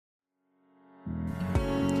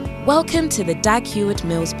Welcome to the Dag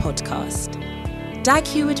Heward-Mills podcast. Dag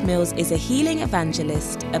Heward-Mills is a healing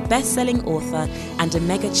evangelist, a best-selling author, and a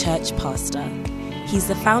mega-church pastor. He's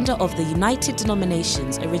the founder of the United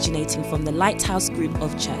Denominations, originating from the Lighthouse Group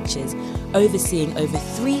of churches, overseeing over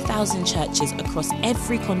 3,000 churches across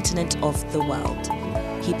every continent of the world.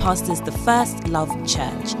 He pastors the First Love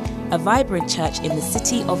Church, a vibrant church in the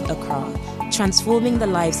city of Accra, transforming the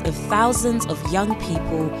lives of thousands of young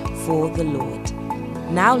people for the Lord.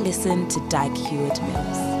 Now listen to Dag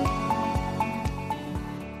Heward-Mills.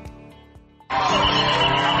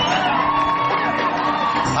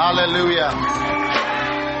 Hallelujah.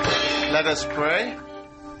 Let us pray.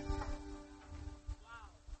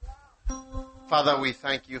 Father, we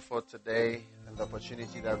thank you for today and the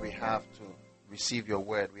opportunity that we have to receive your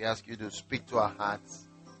word. We ask you to speak to our hearts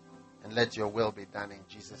and let your will be done in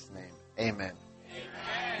Jesus' name. Amen.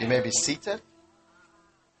 You may be seated.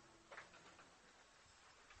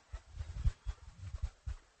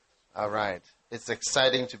 All right. It's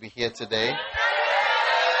exciting to be here today.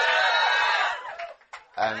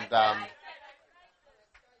 And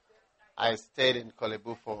I stayed in Korle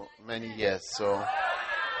Bu for many years, so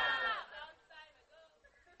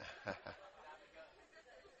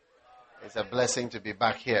it's a blessing to be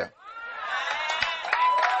back here.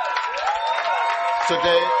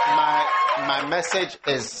 Today, my message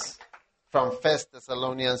is from 1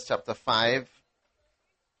 Thessalonians chapter 5,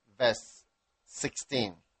 verse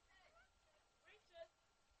 16.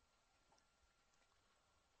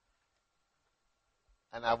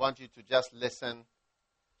 And I want you to just listen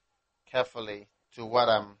carefully to what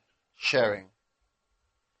I'm sharing.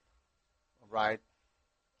 All right?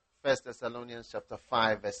 1 Thessalonians chapter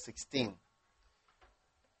 5, verse 16.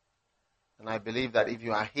 And I believe that if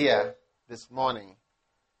you are here this morning,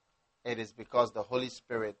 it is because the Holy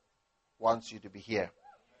Spirit wants you to be here.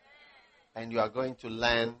 And you are going to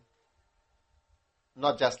learn,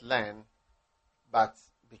 not just learn, but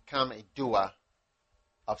become a doer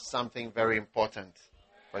of something very important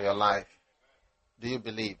for your life. Do you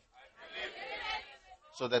believe?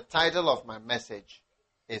 So the title of my message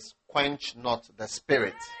is Quench Not the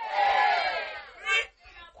Spirit.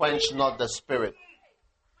 Quench not the Spirit.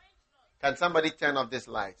 Can somebody turn off this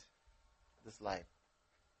light? This light.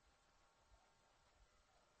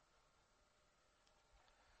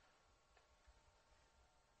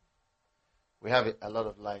 We have a lot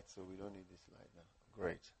of light, so we don't need this light now.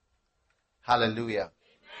 Great. Hallelujah.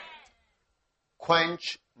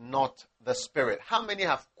 Quench not the Spirit. How many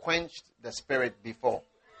have quenched the Spirit before?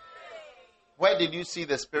 Where did you see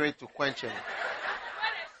the Spirit to quench him?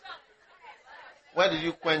 Where did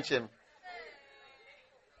you quench him?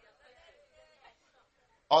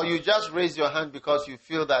 Or you just raise your hand because you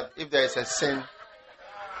feel that if there is a sin,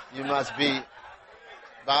 you must be,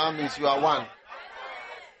 that means you are one.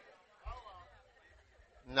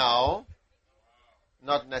 No,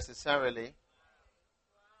 not necessarily.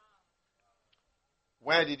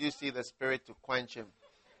 Where did you see the Spirit to quench him?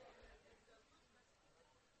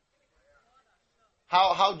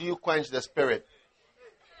 How do you quench the Spirit?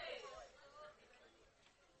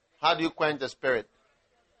 How do you quench the Spirit?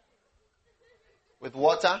 With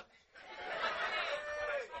water?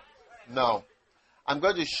 No. I'm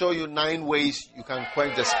going to show you 9 ways you can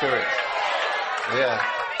quench the Spirit. Yeah.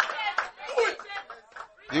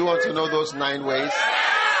 Do you want to know those 9 ways?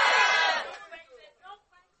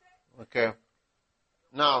 Okay.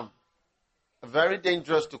 Now, very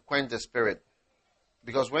dangerous to quench the Spirit.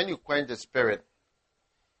 Because when you quench the Spirit,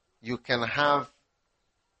 you can have,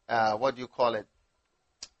 what do you call it?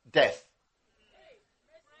 Death.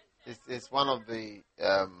 It's one of the,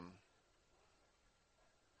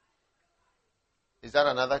 is that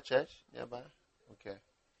another church nearby? Okay.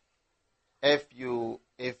 If you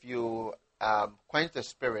quench the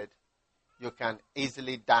Spirit, you can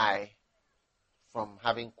easily die from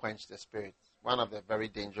having quenched the Spirit. One of the very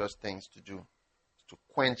dangerous things to do is to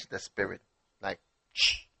quench the Spirit. Like,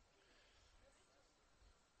 shh.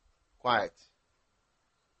 Quiet.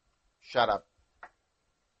 Shut up.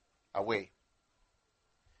 Away.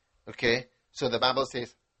 Okay? So the Bible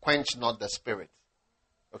says, quench not the Spirit.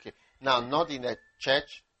 Okay. Now, not in a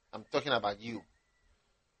church. I'm talking about you.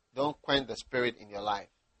 Don't quench the Spirit in your life.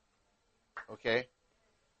 Okay?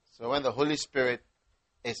 So when the Holy Spirit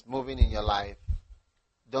is moving in your life,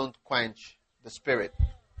 don't quench the Spirit.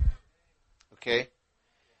 Okay?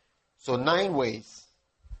 So 9 ways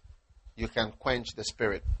you can quench the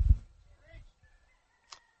Spirit.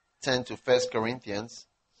 Turn to 1 Corinthians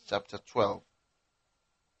chapter 12.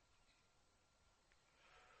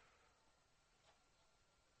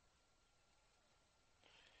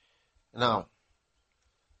 Now,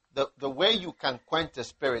 the way you can quench the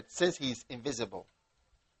Spirit, since he is invisible,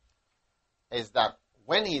 is that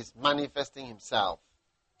when he is manifesting himself,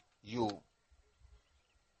 you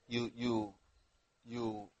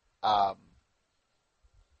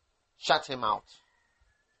shut him out.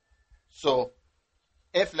 So,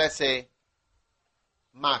 if let's say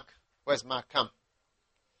Mark, where's Mark? Come.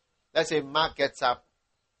 Let's say Mark gets up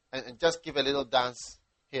and just give a little dance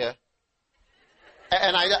here,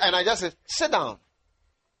 and I just say, sit down.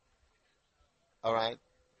 All right,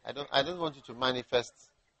 I don't want you to manifest.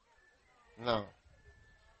 No,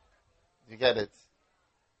 you get it.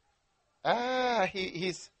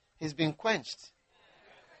 He's been quenched,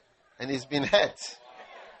 and he's been hurt.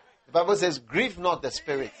 The Bible says, grieve not the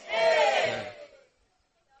Spirit. Yeah.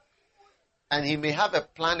 And he may have a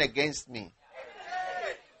plan against me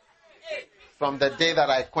from the day that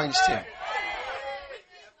I quenched him.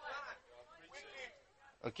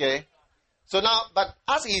 Okay? So now, but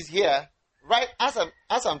as he's here, right, as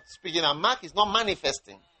I'm speaking, and Mark is not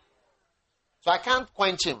manifesting. So I can't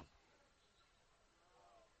quench him.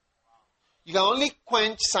 You can only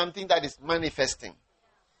quench something that is manifesting.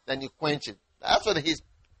 Then you quench it. That's what he's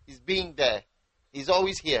being there. He's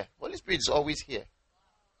always here. Holy Spirit is always here.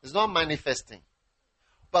 He's not manifesting.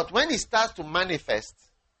 But when he starts to manifest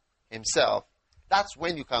himself, that's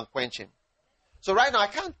when you can quench him. So right now, I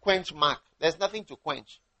can't quench Mark. There's nothing to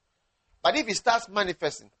quench. But if he starts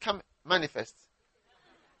manifesting, come manifest.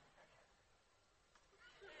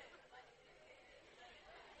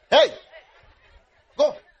 Hey!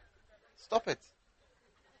 Go! Stop it.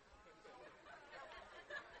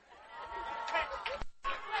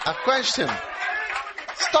 I quenched him.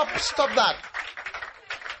 Stop that.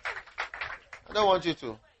 I don't want you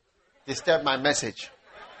to disturb my message.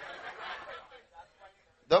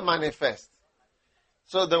 Don't manifest.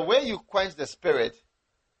 So the way you quench the Spirit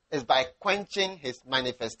is by quenching his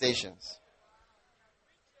manifestations.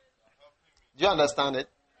 Do you understand it?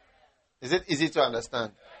 Is it easy to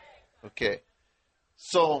understand? Okay.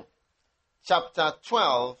 So, chapter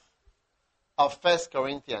 12 of 1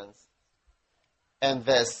 Corinthians and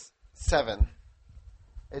verse 7,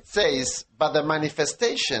 it says, but the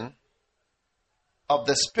manifestation of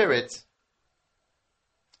the Spirit,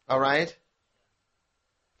 all right,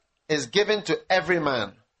 is given to every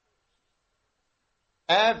man.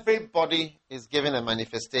 Everybody is given a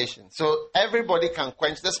manifestation. So everybody can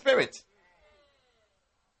quench the Spirit.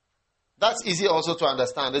 That's easy also to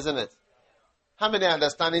understand, isn't it? How many are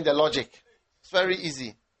understanding the logic? It's very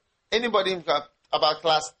easy. Anybody about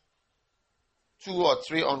class 2 or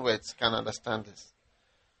 3 onwards can understand this.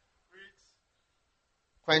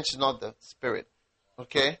 Quench not the Spirit.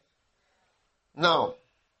 Okay? Now,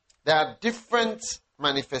 there are different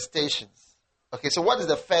manifestations. Okay, so what is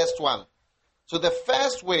the first one? So the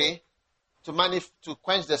first way to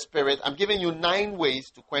quench the Spirit, I'm giving you 9 ways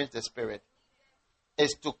to quench the Spirit,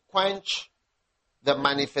 is to quench the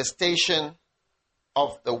manifestation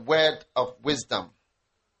of the word of wisdom.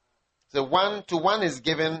 So one is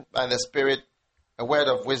given by the Spirit a word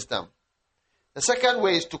of wisdom. The second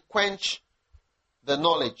way is to quench the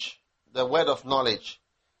knowledge, the word of knowledge.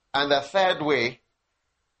 And the third way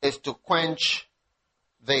is to quench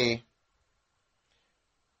the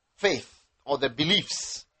faith or the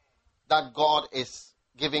beliefs that God is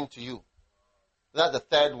giving to you. That's the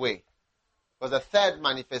third way. Because the third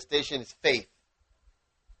manifestation is faith.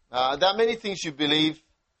 There are many things you believe.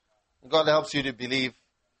 God helps you to believe.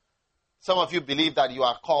 Some of you believe that you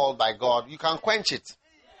are called by God. You can quench it.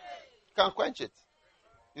 You can quench it.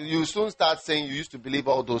 You soon start saying you used to believe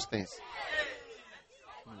all those things.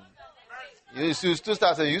 You soon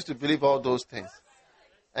start saying you used to believe all those things.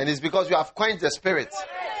 And it's because you have quenched the Spirit.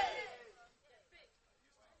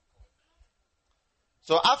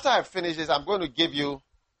 So after I finish this, I'm going to give you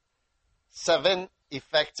 7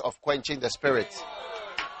 effects of quenching the Spirit.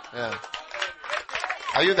 Yeah.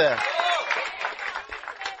 Are you there?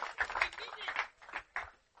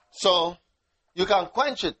 So, you can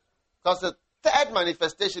quench it because the third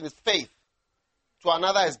manifestation is faith. To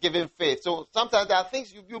another is giving faith. So, sometimes there are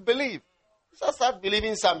things you believe. You just start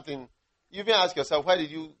believing something. You even ask yourself,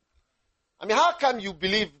 how come you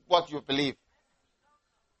believe what you believe?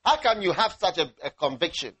 How come you have such a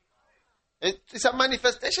conviction? It's a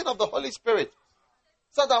manifestation of the Holy Spirit.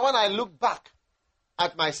 So that when I look back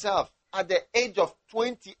at myself at the age of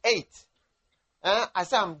 28, I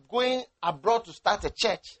say I'm going abroad to start a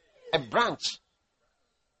church, a branch.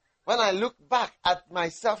 When I look back at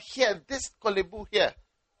myself here, this Kolebu here,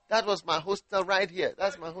 that was my hostel right here.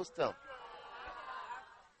 That's my hostel.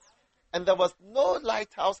 And there was no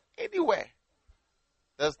lighthouse anywhere.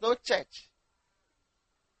 There's no church.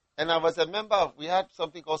 And I was a member of, we had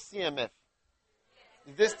something called CMF.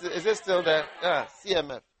 Is this still there? Yeah,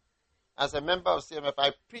 CMF. As a member of CMF,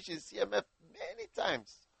 I preached in CMF many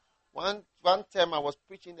times. One term I was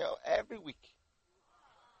preaching there every week.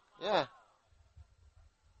 Yeah.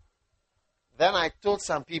 Then I told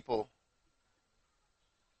some people,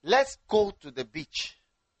 let's go to the beach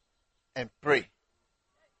and pray.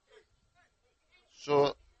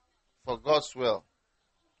 So, for God's will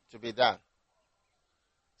to be done.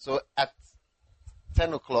 So at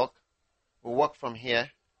 10 o'clock, we walk from here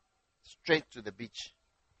straight to the beach,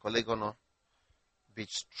 Kolegono Beach,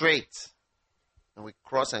 straight. And we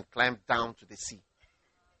cross and climb down to the sea.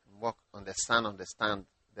 And walk on the sand, on the stand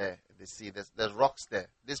there, the sea. There's rocks there.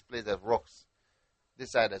 This place there's rocks.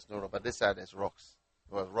 This side there's no rock, but this side there's rocks.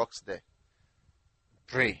 There were rocks there.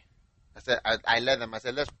 Pray. I said, I led them. I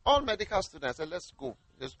said, all medical students, I said, let's go.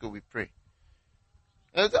 Let's go, we pray.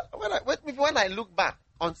 And when I look back,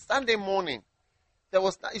 on Sunday morning,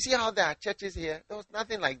 you see how there are churches here? There was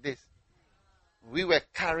nothing like this. We were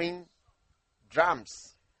carrying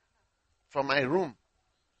drums from my room.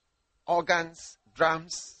 Organs,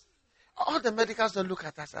 drums. All the medicals don't look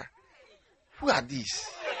at us. Who are these?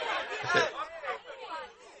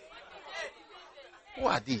 Who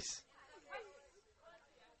are these?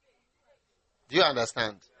 Do you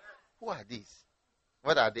understand? Who are these?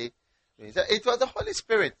 What are they? It was the Holy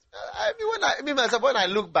Spirit. When I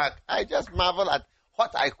look back, I just marvel at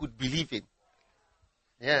what I could believe in.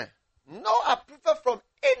 Yeah. No approval from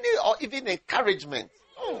any or even encouragement.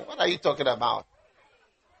 Oh, what are you talking about?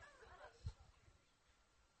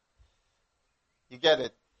 You get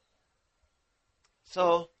it?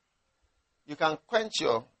 So, you can quench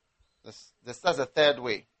that's the third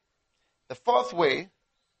way. The fourth way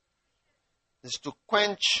is to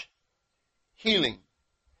quench healing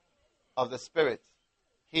of the Spirit.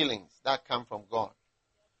 Healings that come from God.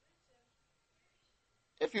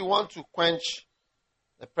 If you want to quench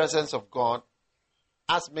the presence of God,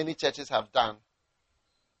 as many churches have done,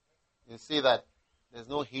 you see that there's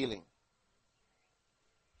no healing.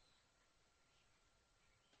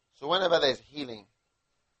 So whenever there's healing,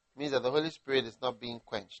 it means that the Holy Spirit is not being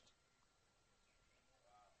quenched.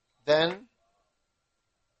 Then,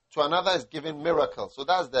 to another is given miracles. So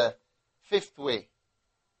that's the fifth way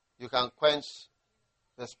you can quench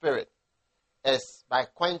the Spirit, is by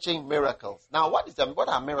quenching miracles. Now, what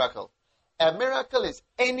are miracles? A miracle is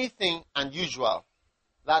anything unusual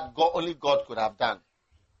that only God could have done.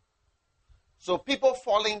 So people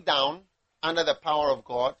falling down under the power of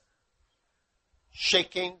God,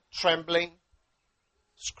 shaking, trembling,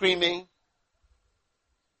 screaming,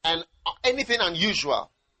 and anything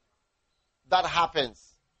unusual that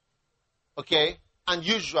happens, okay,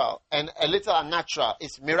 unusual and a little unnatural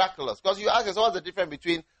is miraculous. Because you ask us, what's the difference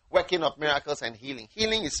between working of miracles and healing?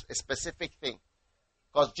 Healing is a specific thing.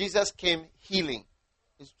 Because Jesus came healing.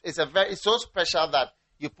 It's so special that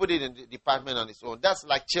you put it in the department on its own. That's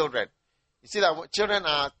like children. You see that children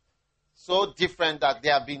are so different that they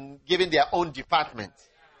have been given their own department.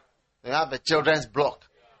 They have a children's block.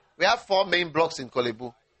 We have 4 main blocks in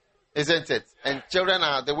Kolebu, isn't it? And children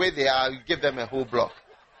are, the way they are, you give them a whole block.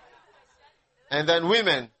 And then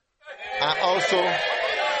women are also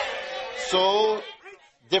so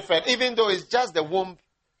different. Even though it's just the womb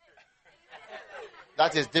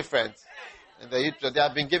that is different. And they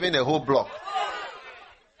have been given a whole block.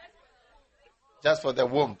 Just for the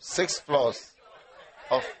womb. 6 floors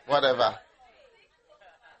of whatever.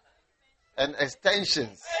 And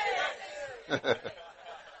extensions.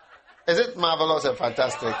 Is it marvelous and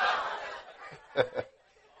fantastic?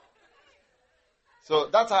 So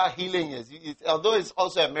that's how healing is. Although it's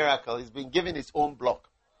also a miracle, it's been given its own block.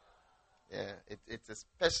 Yeah, it's a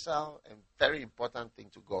special and very important thing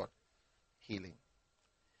to God. Healing.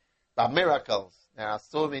 But miracles, there are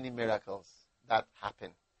so many miracles that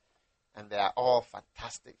happen. And they are all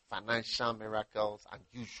fantastic. Financial miracles,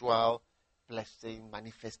 unusual blessing,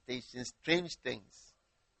 manifestations, strange things.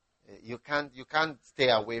 You can't stay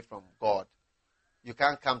away from God. You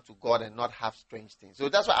can't come to God and not have strange things. So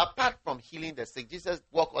that's why, apart from healing the sick, Jesus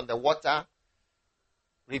walked on the water,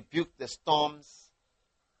 rebuked the storms,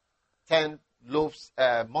 10 loaves,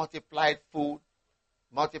 multiplied food,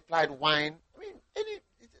 multiplied wine. I mean,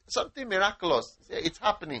 something miraculous. It's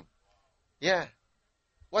happening. Yeah.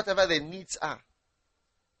 Whatever the needs are.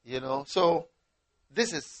 So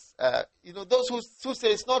this is, those who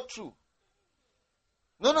say it's not true.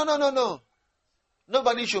 No.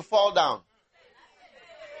 Nobody should fall down.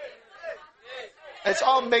 It's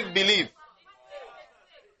all make-believe.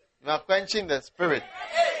 You are quenching the Spirit.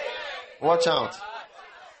 Watch out.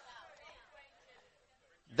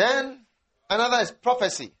 Then, another is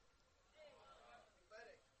prophecy.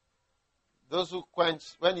 Those who quench,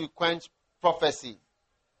 when you quench prophecy,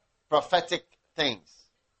 prophetic things,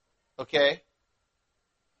 okay?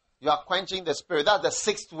 You are quenching the spirit. That's the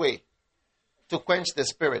sixth way to quench the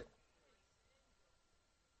spirit.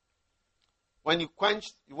 When you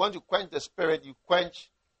want to quench the spirit, you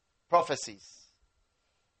quench prophecies.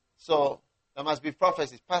 So there must be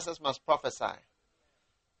prophecies. Pastors must prophesy.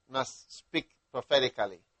 Must speak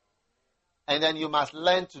prophetically. And then you must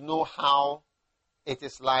learn to know how it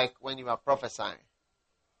is like when you are prophesying.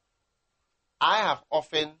 I have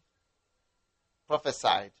often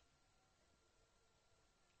prophesied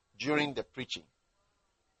during the preaching.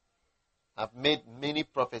 I've made many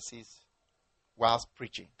prophecies whilst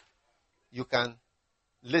preaching. You can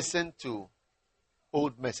listen to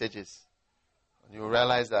old messages and you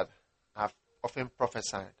realize that I've often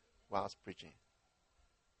prophesied whilst preaching.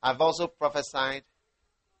 I've also prophesied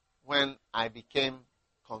when I became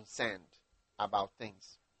concerned about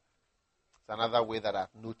things. It's another way that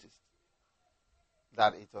I've noticed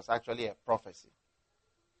that it was actually a prophecy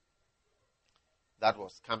that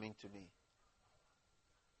was coming to me.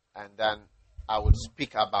 And then I would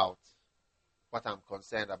speak about what I'm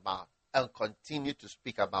concerned about and continue to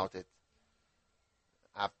speak about it.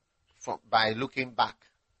 By looking back,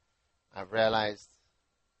 I've realized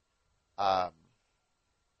that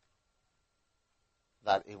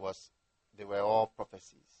they were all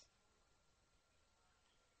prophecies.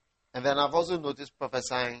 And then I've also noticed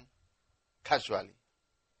prophesying casually.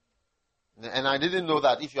 And I didn't know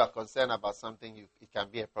that if you are concerned about something, it can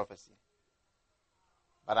be a prophecy.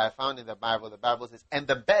 But I found in the Bible says, and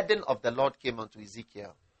the burden of the Lord came unto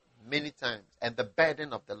Ezekiel many times. And the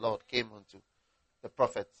burden of the Lord came unto the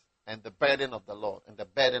prophets. And the burden of the Lord. And the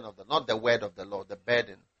burden of not the word of the Lord, the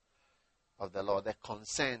burden of the Lord. The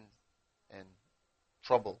concern and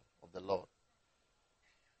trouble of the Lord.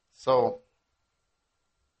 So,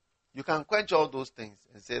 you can quench all those things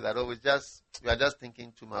and say that, you are just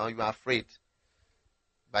thinking too much, or you are afraid.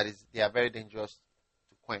 But they are very dangerous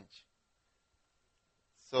to quench.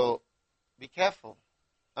 So, be careful.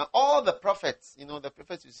 And all the prophets, the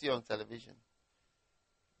prophets you see on television,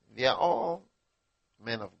 they are all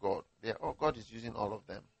men of God. God is using all of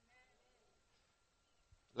them.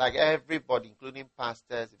 Like everybody, including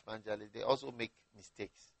pastors, evangelists, they also make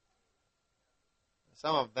mistakes.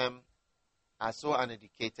 Some of them are so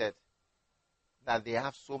uneducated that they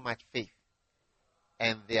have so much faith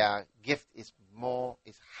and their gift is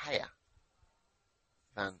higher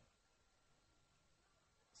than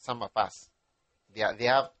some of us. They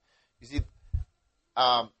have, you see,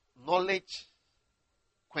 knowledge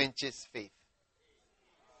quenches faith.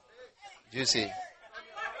 Do you see?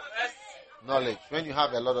 Knowledge. When you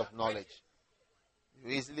have a lot of knowledge,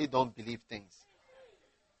 you easily don't believe things.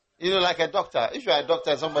 Like a doctor. If you are a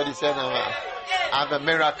doctor, somebody said, I have a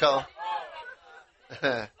miracle.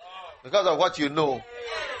 Because of what you know.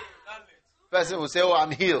 Person will say,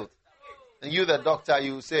 I'm healed. And you, the doctor,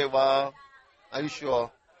 you say, well, are you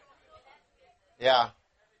sure? Yeah.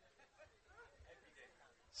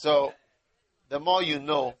 So, the more you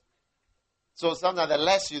know. So, sometimes the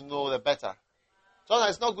less you know, the better.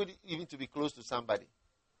 Sometimes it's not good even to be close to somebody.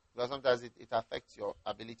 Because sometimes it affects your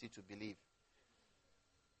ability to believe.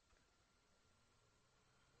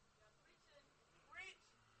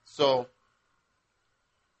 So,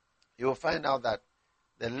 you will find out that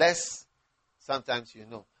the less sometimes you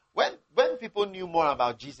know. When people knew more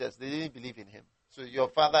about Jesus, they didn't believe in him. So your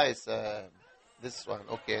father is this one,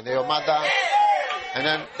 okay. And then your mother, and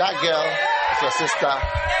then that girl is your sister.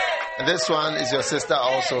 And this one is your sister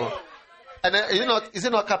also. And then, is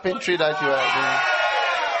it not carpentry that you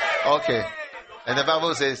are doing? Okay. And the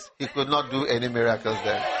Bible says he could not do any miracles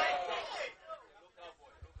there.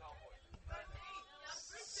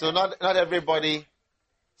 So not everybody,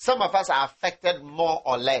 some of us are affected more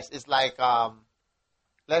or less. It's like,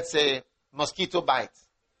 let's say, mosquito bite.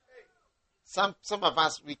 Some of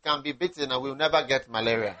us, we can be bitten and we'll never get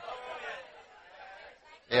malaria.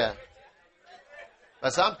 Yeah.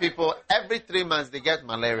 But some people, every 3 months, they get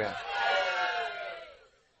malaria.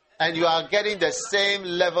 And you are getting the same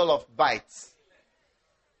level of bites.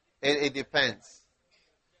 It depends.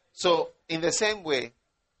 So, in the same way,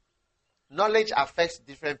 knowledge affects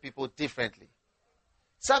different people differently.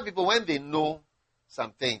 Some people, when they know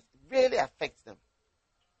some things, it really affects them.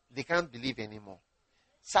 They can't believe anymore.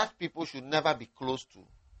 Such people should never be close to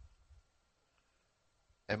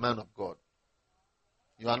a man of God.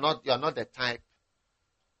 You are not the type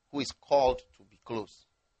who is called to be close.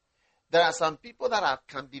 There are some people that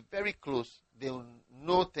can be very close. They will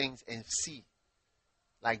know things and see.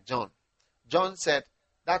 Like John. John said,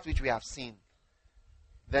 that which we have seen,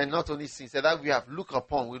 then not only seen, said that we have looked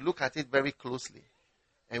upon, we look at it very closely,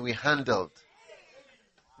 and we handled.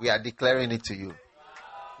 We are declaring it to you.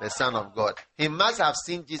 The Son of God. He must have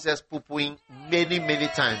seen Jesus poo-pooing many, many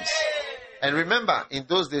times. And remember, in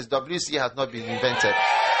those days, WC has not been invented.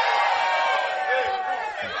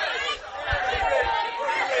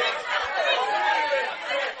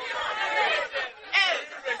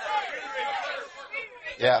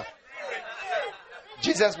 Yeah.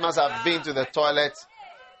 Jesus must have been to the toilet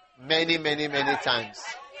many, many, many times.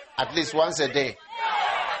 At least once a day.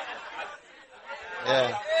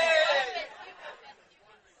 Yeah.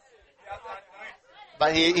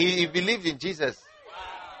 But he believed in Jesus.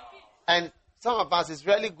 And some of us, it's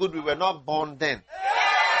really good we were not born then.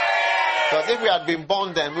 Because if we had been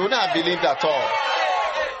born then, we would not have believed at all.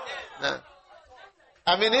 No.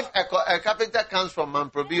 I mean, if a carpenter comes from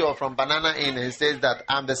Mamprobi or from Banana Inn and says that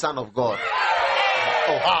I'm the Son of God.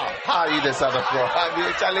 Oh, how? How are you the Son of God?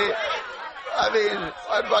 I mean,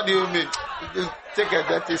 what do you mean? You just take a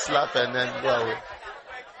dirty slap and then go away.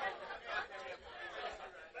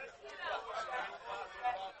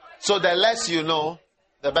 So the less you know,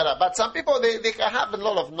 the better. But some people, they can have a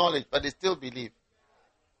lot of knowledge, but they still believe.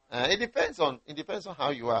 It depends on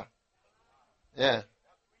how you are. Yeah.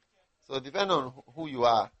 So depending on who you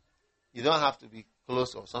are, you don't have to be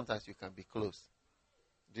close, or sometimes you can be close.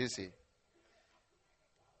 Do you see?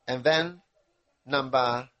 And then,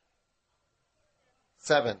 number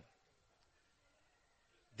 7.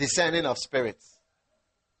 Discerning of spirits.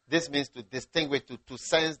 This means to distinguish, to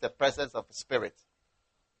sense the presence of a spirit.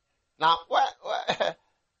 Now,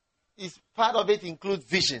 part of it includes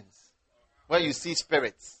visions, where you see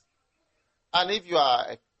spirits. And if you are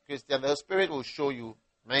a Christian, the Spirit will show you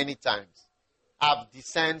many times. I've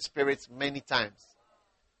discerned spirits many times.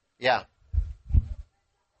 Yeah.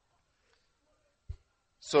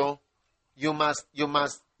 So, you must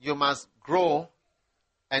grow,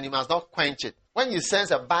 and you must not quench it. When you sense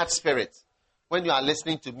a bad spirit, when you are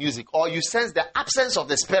listening to music, or you sense the absence of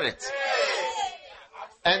the spirit,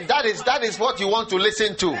 and that is what you want to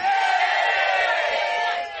listen to.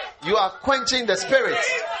 You are quenching the spirit.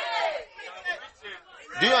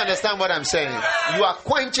 Do you understand what I'm saying? You are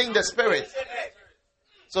quenching the spirit.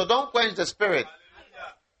 So don't quench the spirit.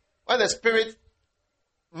 When the spirit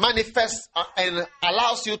manifests and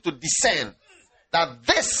allows you to discern that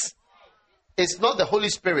this is not the Holy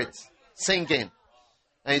Spirit singing.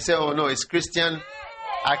 And you say, oh no, it's Christian.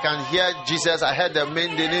 I can hear Jesus. I heard the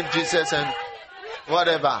name Jesus and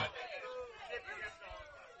whatever.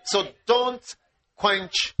 So don't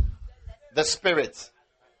quench the spirit.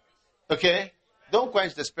 Okay? Don't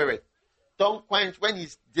quench the spirit. Don't quench when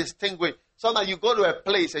he's distinguished. So now you go to a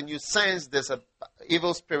place and you sense there's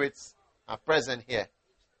evil spirits are present here.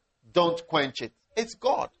 Don't quench it. It's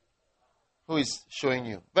God who is showing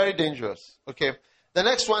you. Very dangerous. Okay? The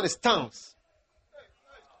next one is tongues.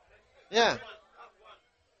 Yeah.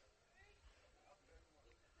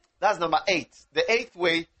 That's number 8. The 8th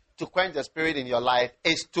way to quench the spirit in your life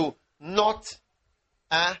is to not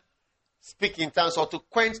speak in tongues, or to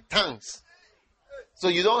quench tongues. So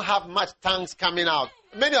you don't have much tongues coming out.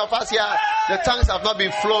 Many of us here, the tongues have not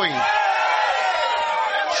been flowing.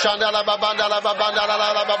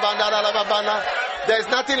 There's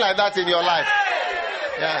nothing like that in your life.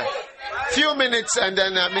 Yeah. Few minutes and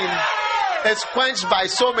then, it's quenched by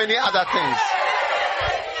so many other things.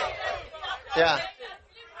 Yeah.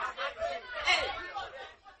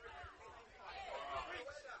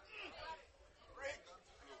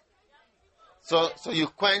 So you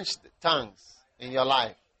quench the tongues in your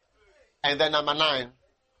life. And then number 9,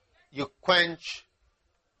 you quench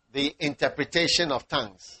the interpretation of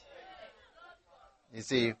tongues. You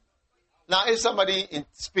see. Now if somebody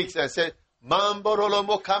speaks and says, and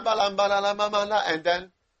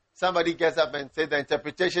then somebody gets up and says the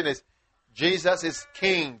interpretation is, Jesus is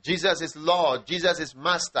King, Jesus is Lord, Jesus is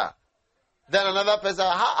Master. Then another person,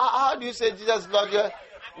 how do you say Jesus is Lord?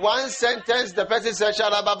 One sentence, the person says,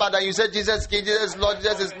 Shalababa, then you say Jesus is King, Jesus is Lord,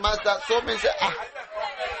 Jesus is Master. So many say,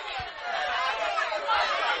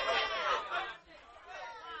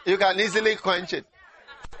 You can easily quench it.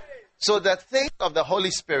 So the things of the Holy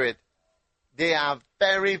Spirit, they are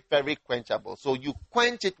very, very quenchable. So you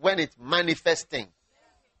quench it when it's manifesting.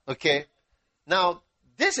 Okay? Now,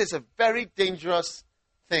 this is a very dangerous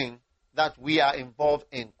thing that we are involved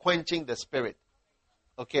in, quenching the Spirit.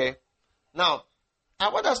 Okay? Now, I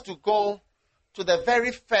want us to go to the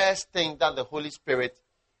very first thing that the Holy Spirit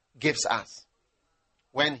gives us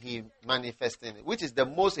when He manifests in it, which is the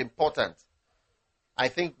most important. I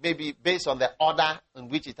think maybe based on the order in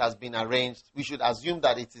which it has been arranged, we should assume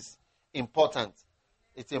that it is important.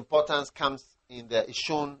 its importance is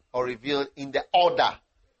shown or revealed in the order.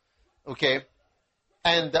 Okay?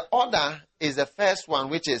 And the order is the first one,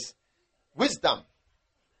 which is wisdom.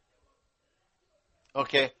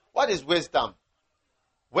 Okay? What is wisdom?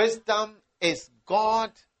 Wisdom is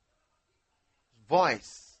God's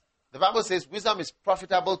voice. The Bible says wisdom is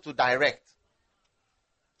profitable to direct.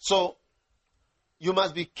 So, you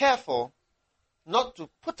must be careful not to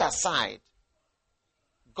put aside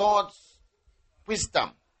God's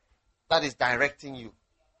wisdom that is directing you.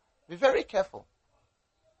 Be very careful.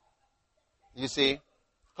 You see?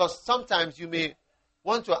 Because sometimes you may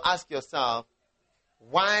want to ask yourself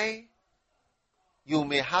why you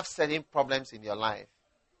may have certain problems in your life.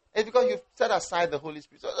 It's because you've set aside the Holy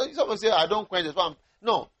Spirit. So someone say, I don't quench this one.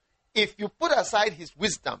 No. If you put aside His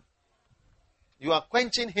wisdom, you are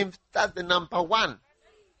quenching Him. That's the number one.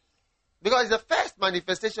 Because the first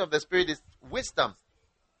manifestation of the Spirit is wisdom.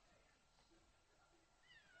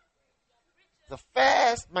 The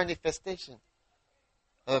first manifestation,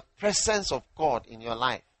 the presence of God in your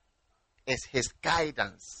life, is His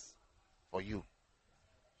guidance for you.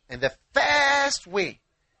 And the first way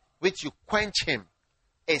which you quench Him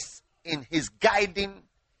is in His guiding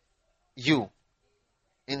you,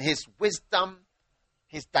 in His wisdom,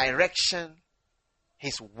 His direction,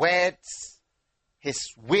 His words, His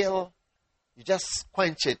will. You just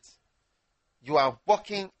quench it. You are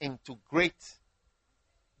walking into great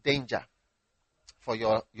danger for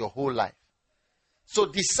your whole life. So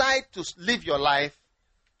decide to live your life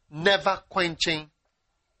never quenching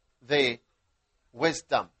the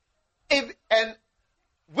wisdom. And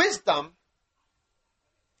wisdom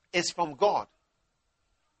is from God.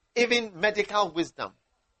 Even medical wisdom.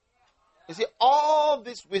 You see, all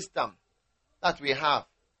this wisdom that we have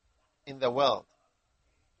in the world,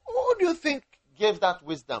 who do you think gave that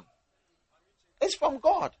wisdom? It's from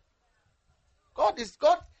God. God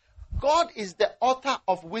is the author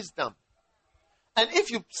of wisdom. And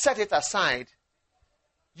if you set it aside,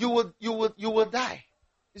 you will die.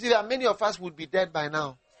 You see, there are many of us would be dead by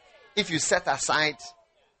now if you set aside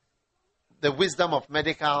the wisdom of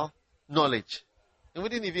medical knowledge. You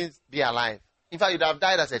wouldn't even be alive. In fact, you'd have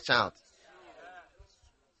died as a child.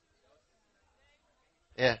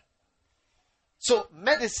 Yeah. So,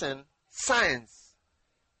 medicine, science,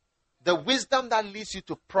 the wisdom that leads you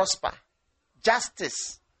to prosper,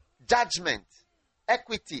 justice, judgment,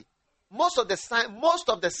 equity, most of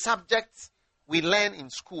the subjects we learn in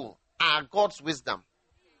school are God's wisdom.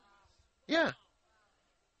 Yeah.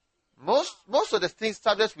 Most of the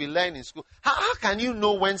subjects we learn in school, how can you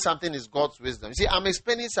know when something is God's wisdom? You see, I'm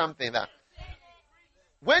explaining something that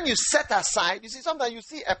when you set aside, you see, sometimes you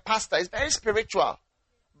see a pastor is very spiritual,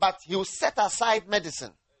 but he'll set aside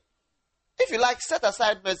medicine. If you like, set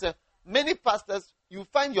aside medicine. Many pastors, you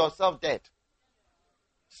find yourself dead.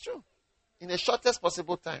 It's true. In the shortest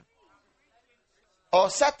possible time. Or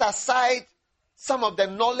set aside some of the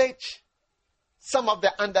knowledge, some of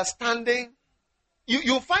the understanding.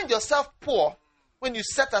 You find yourself poor when you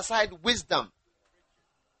set aside wisdom.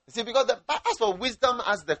 You see, because as for wisdom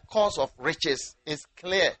as the cause of riches is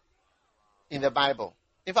clear in the Bible.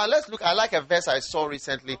 In fact, let's look. I like a verse I saw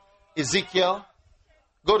recently. Ezekiel.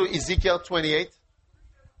 Go to Ezekiel 28.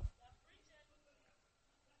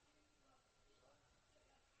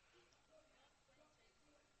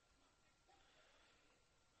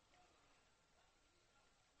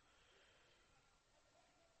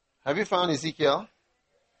 Have you found Ezekiel?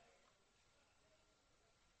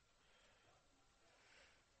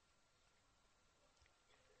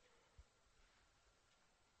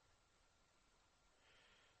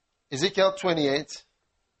 Ezekiel 28.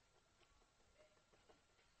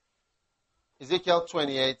 Ezekiel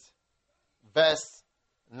 28, verse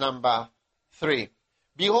number 3.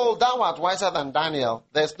 Behold, thou art wiser than Daniel.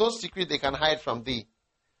 There is no secret they can hide from thee.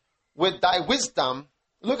 With thy wisdom,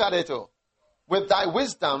 look at it all. With thy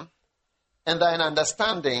wisdom and thine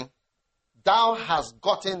understanding, thou hast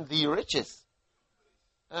gotten thee riches.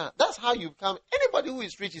 That's how you become. Anybody who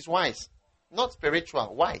is rich is wise. Not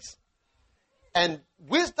spiritual, wise. And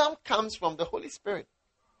wisdom comes from the Holy Spirit.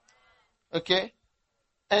 Okay?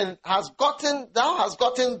 And thou hast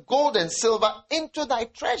gotten gold and silver into thy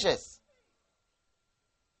treasures.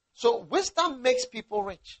 So wisdom makes people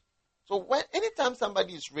rich. So anytime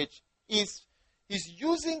somebody is rich, he's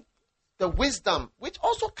using the wisdom, which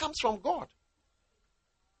also comes from God.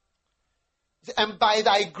 And by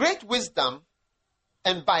thy great wisdom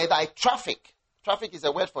and by thy traffic is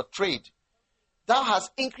a word for trade, thou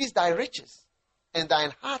hast increased thy riches, and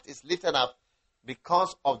thine heart is lifted up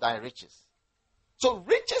because of thy riches. So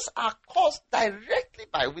riches are caused directly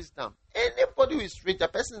by wisdom. Anybody who is rich, a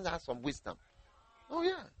person has some wisdom. Oh,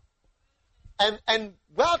 yeah. And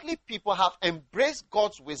worldly people have embraced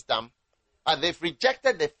God's wisdom, but they've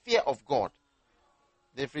rejected the fear of God.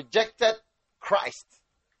 They've rejected Christ.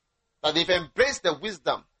 But they've embraced the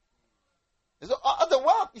wisdom. So the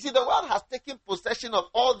world, you see, the world has taken possession of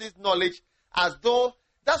all this knowledge as though,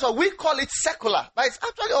 that's why we call it secular, but it's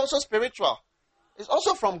actually also spiritual. It's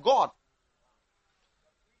also from God.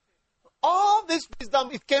 All this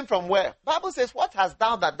wisdom, it came from where? Bible says, what hast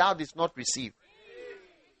thou that thou didst not receive?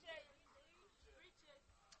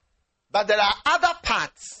 But there are other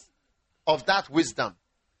parts of that wisdom.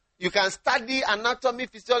 You can study anatomy,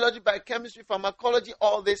 physiology, biochemistry, pharmacology,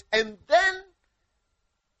 all this, and then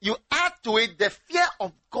you add to it the fear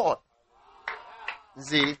of God.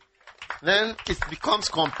 See, then it becomes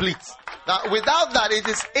complete. Now, without that,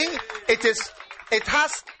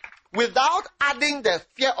 without adding the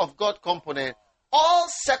fear of God component, all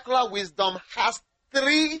secular wisdom has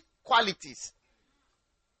 3 qualities.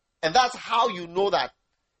 And that's how you know that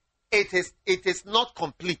it is not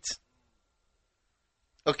complete.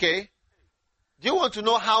 Okay? Do you want to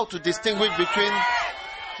know how to distinguish between,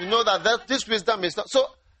 to know that this wisdom is not? So,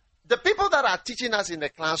 the people that are teaching us in the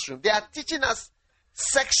classroom, they are teaching us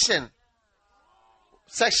section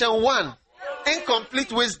 1,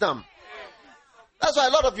 incomplete wisdom. That's why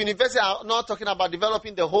a lot of universities are not talking about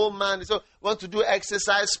developing the whole man. So, want to do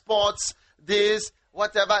exercise, sports, this,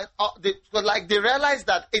 whatever. They realize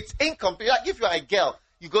that it's incomplete. Like if you are a girl,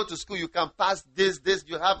 you go to school, you can pass this,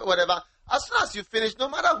 you have whatever. As soon as you finish, no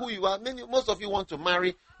matter who you are, most of you want to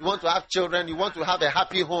marry, you want to have children, you want to have a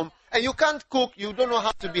happy home, and you can't cook, you don't know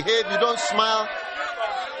how to behave, you don't smile,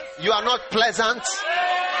 you are not pleasant,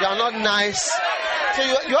 you are not nice. So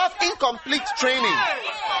you have incomplete training.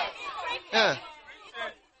 Yeah.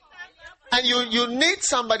 And you need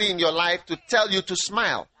somebody in your life to tell you to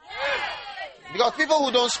smile. Because people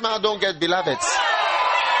who don't smile don't get beloveds.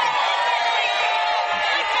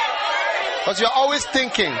 Because you're always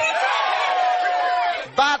thinking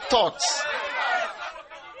bad thoughts.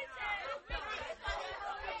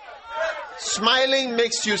 Smiling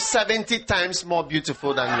makes you 70 times more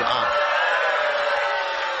beautiful than you are.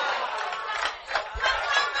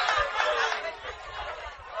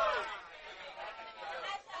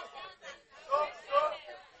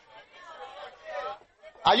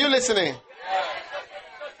 Are you listening?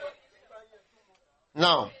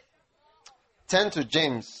 Now, turn to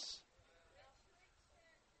James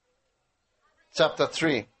chapter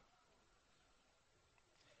 3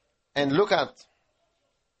 and look at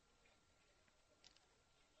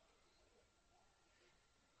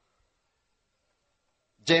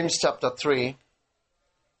James chapter 3.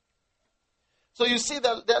 So you see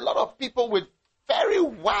that there are a lot of people with very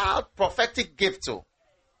wild prophetic gifts,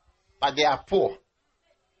 but they are poor.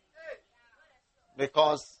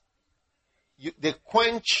 Because they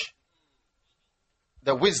quench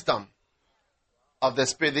the wisdom of the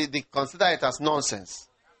Spirit. They consider it as nonsense.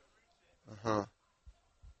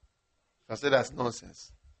 Consider it as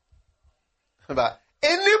nonsense. But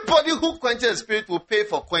anybody who quenches the Spirit will pay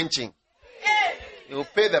for quenching. He will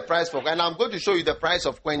pay the price for, and I'm going to show you the price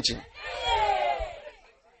of quenching.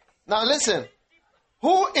 Now listen.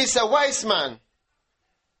 Who is a wise man?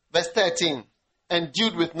 Verse 13.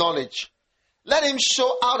 Endued with knowledge. Let him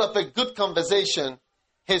show out of a good conversation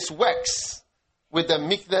his works with the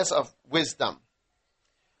meekness of wisdom.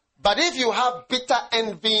 But if you have bitter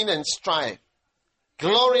envying and strife,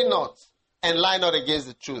 glory not and lie not against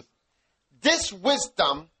the truth. This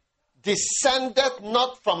wisdom descended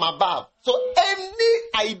not from above. So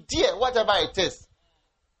any idea, whatever it is,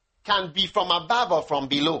 can be from above or from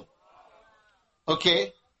below.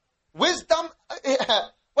 Okay? Wisdom,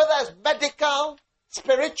 whether it's medical,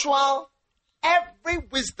 spiritual, every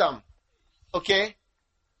wisdom, okay,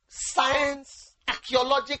 science,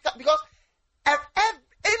 archaeological, because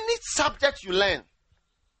any subject you learn,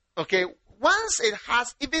 okay, once it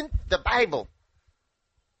has even the Bible,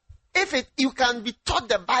 you can be taught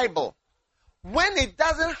the Bible, when it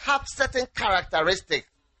doesn't have certain characteristics,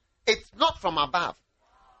 it's not from above.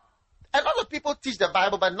 A lot of people teach the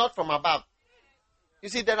Bible, but not from above. You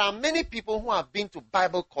see, there are many people who have been to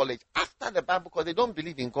Bible college. After the Bible college, they don't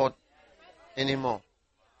believe in God anymore.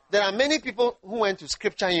 There are many people who went to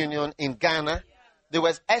Scripture Union in Ghana. They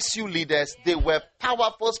were SU leaders. They were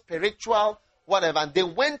powerful, spiritual, whatever. And they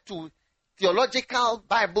went to theological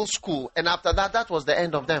Bible school. And after that, that was the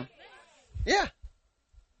end of them. Yeah.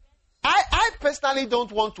 I personally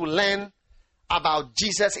don't want to learn about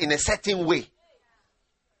Jesus in a certain way.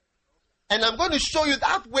 And I'm going to show you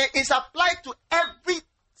that way is applied to every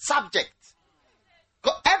subject.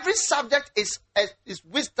 Every subject is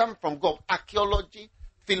wisdom from God. Archaeology,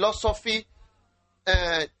 philosophy,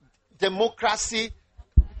 democracy,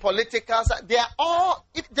 political. They are all.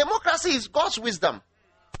 Democracy is God's wisdom.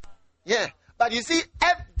 Yeah, but you see,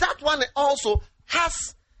 that one also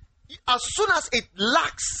has. As soon as it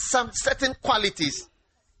lacks some certain qualities,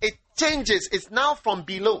 it changes. It's now from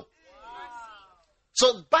below.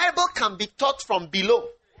 So Bible can be taught from below.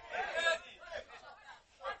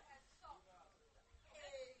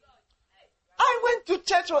 I went to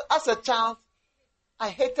church as a child. I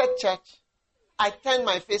hated church. I turned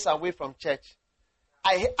my face away from church.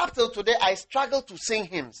 Up till today, I struggle to sing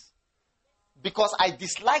hymns because I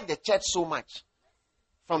dislike the church so much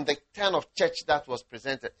from the kind of church that was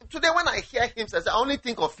presented. Today, when I hear hymns, I only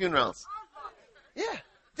think of funerals. Yeah.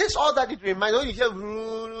 This is all that it reminds. When you hear,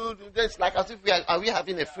 it's like as if are we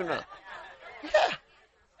having a funeral? Yeah.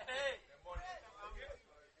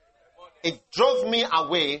 It drove me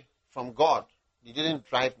away from God. It didn't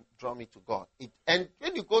draw me to God. And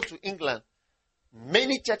when you go to England,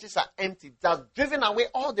 many churches are empty. They have driven away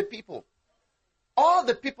all the people. All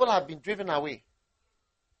the people have been driven away.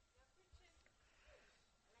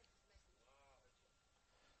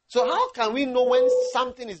 So how can we know when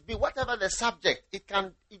something is big, whatever the subject, it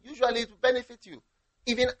usually benefit you.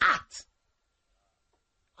 Even art.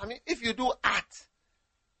 I mean, if you do art,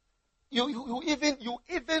 you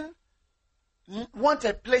even want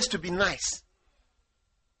a place to be nice.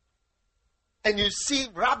 And you see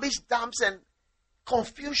rubbish dumps and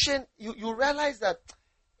confusion, you realize that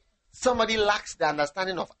somebody lacks the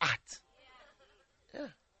understanding of art. Yeah.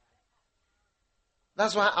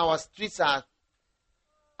 That's why our streets are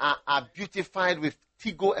beautified with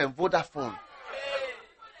Tigo and Vodafone,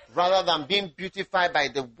 rather than being beautified by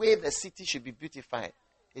the way the city should be beautified.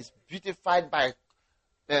 It's beautified by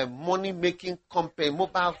money-making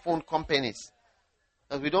mobile phone companies.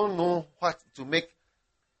 And we don't know what to make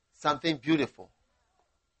something beautiful.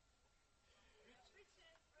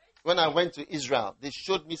 When I went to Israel, they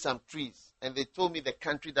showed me some trees, and they told me the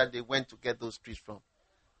country that they went to get those trees from.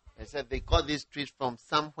 They said they got these trees from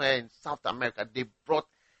somewhere in South America. They brought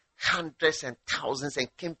hundreds and thousands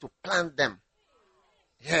and came to plant them.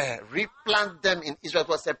 Yeah, replant them in Israel. It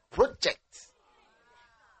was a project.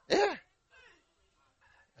 Yeah.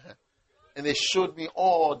 And they showed me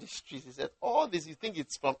all these trees. They said, all this, you think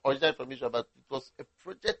it's originally from Israel, but it was a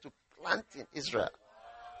project to plant in Israel.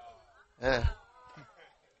 Yeah.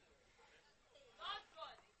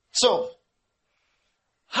 So,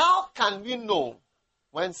 how can we know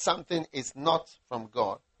when something is not from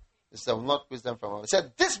God? It's not wisdom from God. It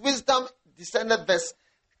said, this wisdom descended, verse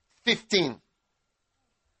 15.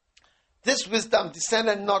 This wisdom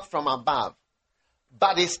descended not from above,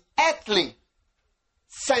 but is earthly,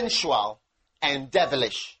 sensual, and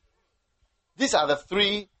devilish. These are the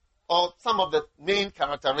three, or some of the main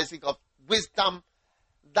characteristics of wisdom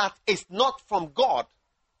that is not from God.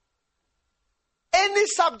 Any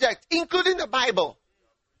subject, including the Bible,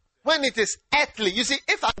 when it is earthly. You see,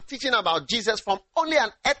 if I'm teaching about Jesus from only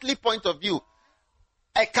an earthly point of view,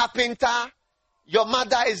 a carpenter, your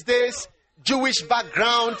mother is this, Jewish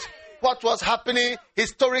background, what was happening,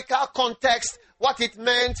 historical context, what it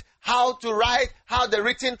meant, how to write, how the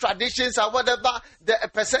written traditions or whatever, the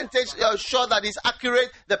percentage sure that is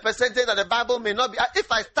accurate, the percentage that the Bible may not be.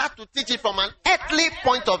 If I start to teach it from an earthly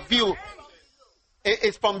point of view,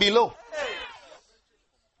 it's from below.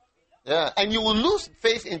 Yeah, and you will lose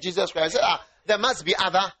faith in Jesus Christ. There must be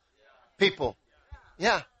other people.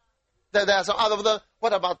 Yeah, there are some other.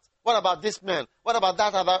 What about this man? What about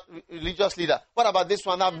that other religious leader? What about this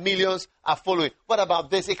one that millions are following? What about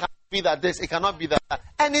this? It cannot be that this. It cannot be that.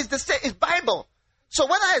 And it's the same. It's Bible. So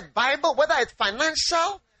whether it's Bible, whether it's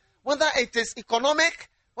financial, whether it is economic,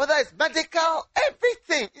 whether it's medical,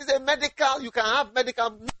 everything is a medical. You can have medical.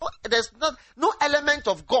 No, there's no element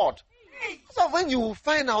of God. So when you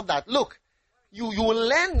find out that, look, you will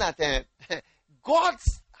learn that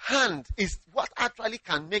God's hand is what actually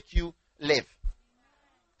can make you live.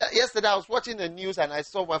 Yesterday I was watching the news and I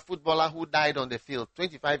saw a footballer who died on the field,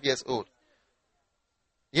 25 years old.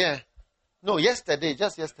 Yeah. No, yesterday,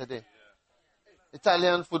 just yesterday.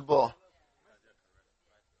 Italian football.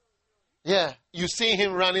 Yeah. You see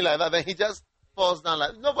him running like that, then he just falls down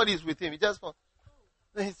like nobody's with him. He just falls.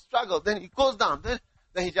 Then he struggles. Then he goes down. Then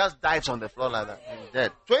he just dives on the floor like that. And he's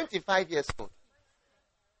dead. 25 years old.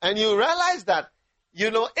 And you realize that,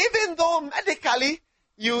 even though medically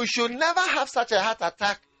you should never have such a heart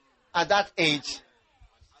attack at that age,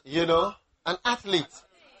 an athlete.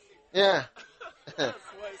 Yeah.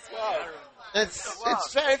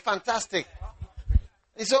 It's very fantastic.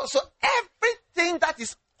 So everything that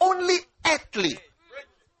is only earthly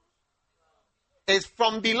is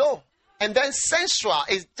from below. And then sensual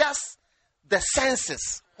is just the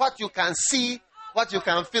senses, what you can see, what you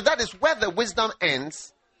can feel. That is where the wisdom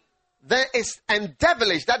ends. There is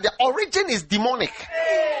devilish, that the origin is demonic.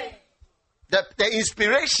 The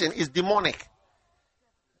inspiration is demonic.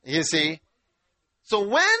 You see? So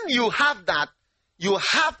when you have that, you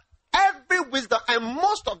have every wisdom, and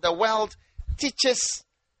most of the world teaches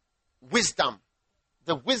wisdom.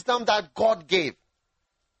 The wisdom that God gave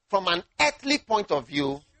from an earthly point of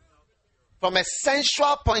view, from a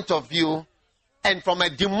sensual point of view, and from a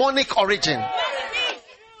demonic origin.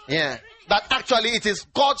 Yeah. But actually it is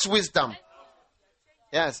God's wisdom.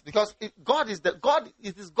 Yes, because it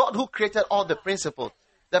is God who created all the principles.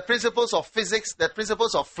 The principles of physics, the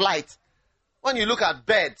principles of flight. When you look at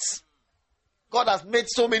birds, God has made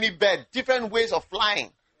so many birds, different ways of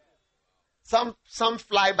flying. Some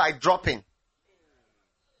fly by dropping.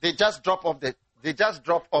 They just drop off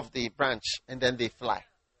the branch and then they fly.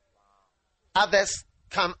 Others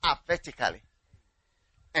come up vertically.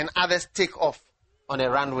 And others take off on a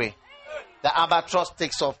runway. The albatross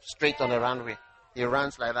takes off straight on a runway. He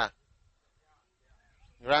runs like that.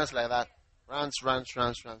 Runs.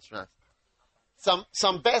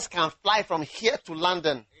 Some birds can fly from here to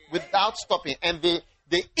London without stopping. And they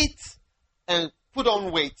eat and put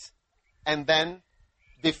on weight. And then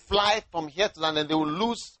they fly from here to London. They will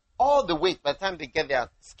lose all the weight by the time they get there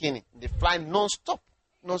skinny. They fly non-stop.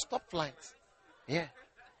 Non-stop flights. Yeah.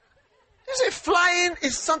 You see, flying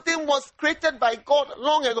is something was created by God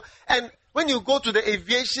long ago. And when you go to the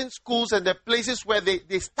aviation schools and the places where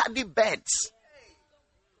they study birds.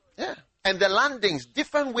 Yeah. And the landings,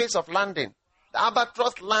 different ways of landing. The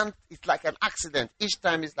albatross land is like an accident. Each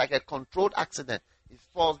time it's like a controlled accident. It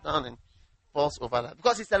falls down and falls over that.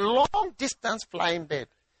 Because it's a long distance flying bird.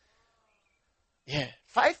 Yeah.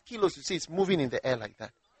 5 kilos, you see, it's moving in the air like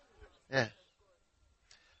that. Yeah.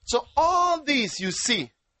 So all these you see.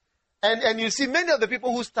 And you see many of the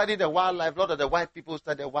people who study the wildlife, a lot of the white people who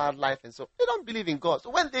study the wildlife and so, they don't believe in God. So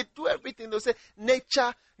when they do everything, they'll say,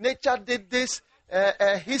 nature did this,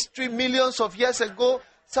 history millions of years ago,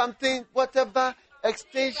 something, whatever,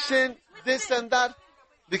 extinction, this and that.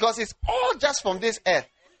 Because it's all just from this earth.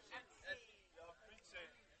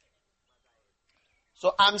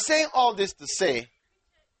 So I'm saying all this to say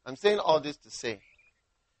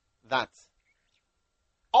that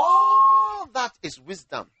all that is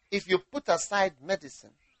wisdom. If you put aside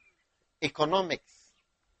medicine, economics,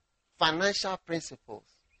 financial principles,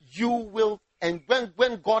 you will, and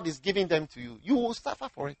when God is giving them to you, you will suffer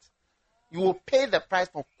for it. You will pay the price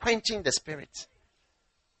for quenching the spirit.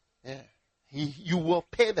 Yeah. You will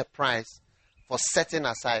pay the price for setting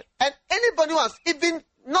aside. And anybody who has even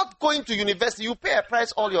not going to university, you pay a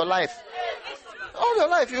price all your life. All your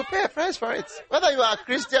life, you pay a price for it. Whether you are a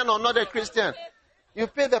Christian or not a Christian, you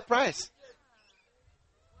pay the price.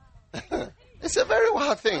 It's a very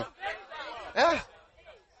wild thing. Yeah.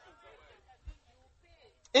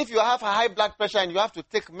 If you have a high blood pressure and you have to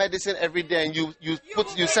take medicine every day and you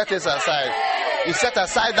set it aside. You set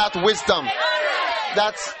aside that wisdom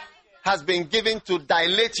that has been given to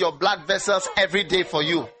dilate your blood vessels every day for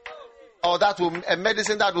you. Or a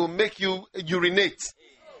medicine that will make you urinate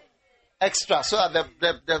extra so that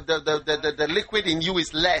the liquid in you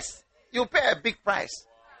is less. You pay a big price.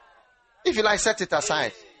 If you like, set it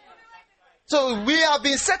aside. So we have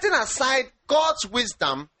been setting aside God's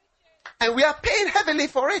wisdom and we are paying heavily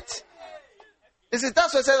for it. That's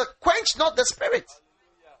what it says, quench not the spirit.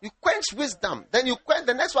 You quench wisdom. Then you quench,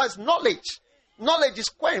 the next one is knowledge. Knowledge is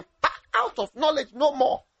quenched. Out of knowledge, no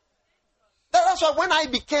more. That's why when I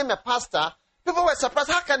became a pastor, people were surprised.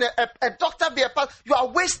 How can a doctor be a pastor? You are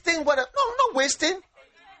wasting what? No, I'm not wasting.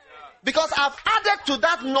 Because I've added to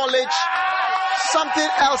that knowledge something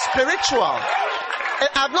else spiritual.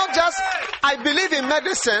 I believe in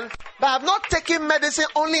medicine, but I've not taken medicine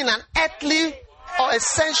only in an earthly or a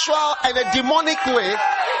sensual and a demonic way,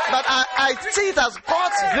 but I see it as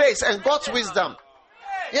God's grace and God's wisdom.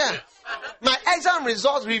 Yeah. My exam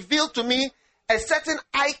results reveal to me a certain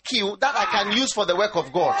IQ that I can use for the work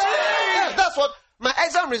of God. Yeah, that's what my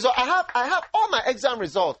exam result. I have all my exam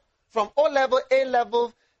results from O level, A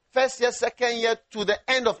level, first year, second year to the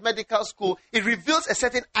end of medical school. It reveals a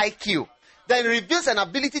certain IQ. Then it reveals an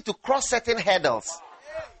ability to cross certain hurdles.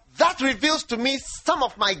 That reveals to me some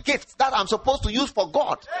of my gifts that I'm supposed to use for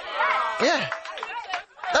God. Yeah.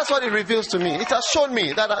 That's what it reveals to me. It has shown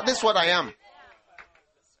me that this is what I am.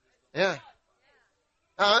 Yeah.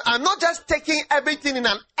 I'm not just taking everything in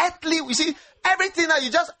an earthly. You see, everything that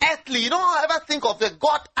you just earthly. You don't ever think of the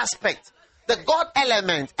God aspect, the God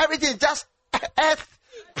element. Everything is just earth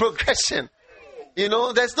progression. You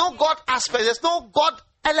know, there's no God aspect. There's no God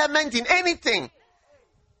element in anything.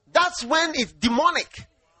 that's when it's demonic.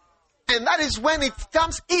 And that is when it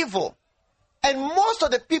becomes evil. And most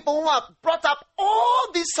of the people who have brought up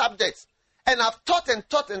all these subjects and have taught and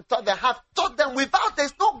taught and taught, they have taught them without,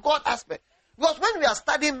 there's no God aspect. Because when we are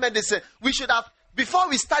studying medicine, we should have, before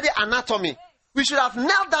we study anatomy, we should have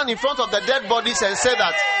knelt down in front of the dead bodies and said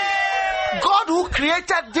that God who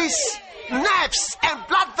created these nerves and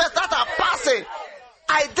blood vessels that are passing,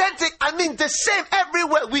 the same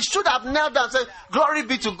everywhere. We should have knelt down and said, glory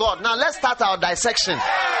be to God. Now let's start our dissection.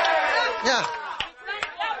 Yeah.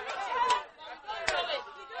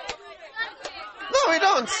 No, we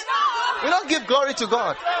don't. We don't give glory to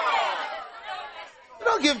God. We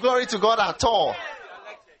don't give glory to God at all.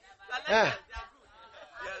 Yeah.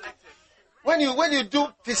 When you do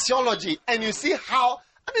physiology and you see how,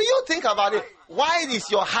 you think about it. Why is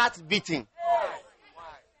your heart beating?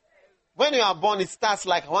 When you are born, it starts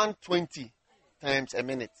like 120 times a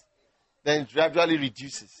minute. Then it gradually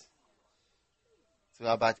reduces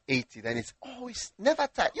to about 80. Then it's always never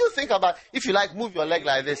tired. You think about, if you move your leg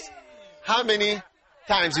like this. How many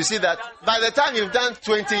times you see that? By the time you've done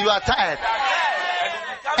 20, you are tired.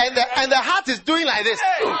 And the heart is doing like this.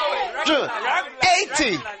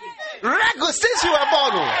 80. Regular since you were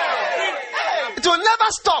born. It will never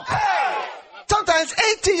stop. Sometimes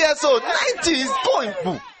 80 years old, 90 is going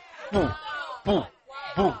boom, boom, boom,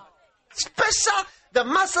 boom. Special. The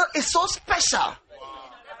muscle is so special.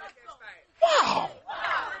 Wow.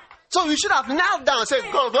 So you should have knelt down and said,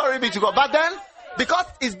 God, glory be to God. But then, because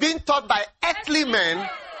it's being taught by earthly men,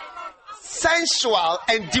 sensual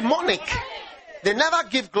and demonic, they never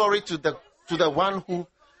give glory to the one who,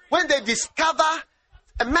 when they discover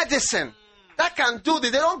a medicine that can do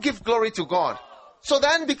this, they don't give glory to God. So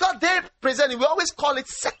then, because they present it, we always call it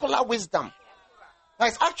secular wisdom. But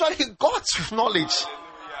it's actually God's knowledge.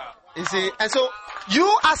 You see? And so,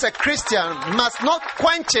 you as a Christian must not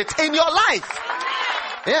quench it in your life.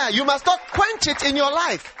 Yeah, you must not quench it in your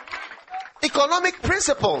life. Economic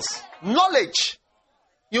principles, knowledge.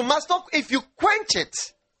 You must not, if you quench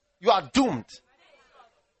it, you are doomed.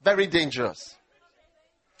 Very dangerous.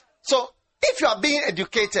 So, if you are being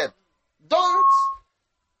educated, don't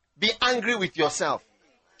be angry with yourself.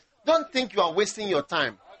 Don't think you are wasting your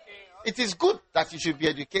time. It is good that you should be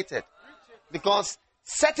educated, because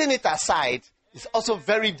setting it aside is also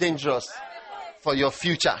very dangerous for your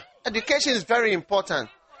future. Education is very important.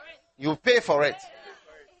 You pay for it.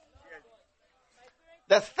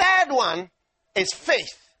 The third one is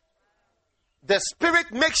faith. The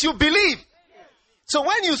Spirit makes you believe. So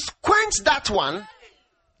when you quench that one,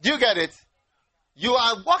 do you get it? You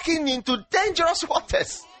are walking into dangerous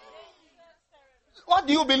waters. What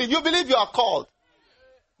do you believe? You believe you are called.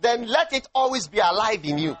 Then let it always be alive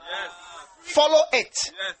in you. Yes. Follow it.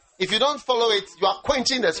 Yes. If you don't follow it, you are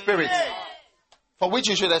quenching the Spirit, for which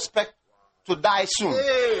you should expect to die soon.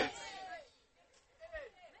 Yes.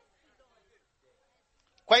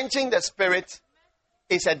 Quenching the Spirit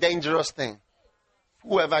is a dangerous thing.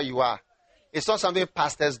 Whoever you are. It's not something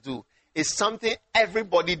pastors do. It's something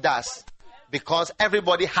everybody does, because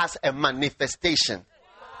everybody has a manifestation.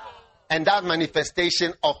 And that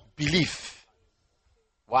manifestation of belief.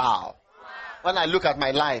 Wow. When I look at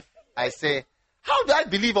my life, I say, how do I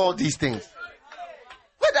believe all these things?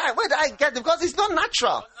 Where do I get them? Because it's not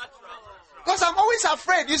natural. Because I'm always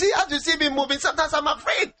afraid. You see, as you see me moving, sometimes I'm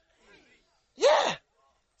afraid. Yeah.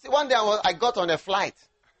 See, one day I got on a flight,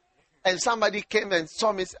 and somebody came and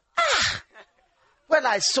saw me and said, when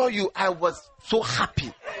I saw you, I was so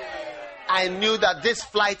happy. I knew that this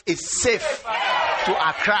flight is safe to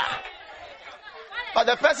Accra. But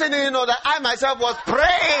the person didn't know that I myself was praying.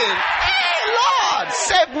 Hey, Lord,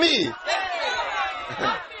 save me.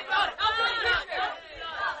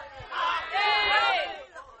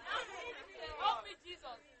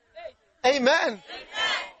 Amen.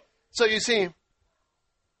 So you see,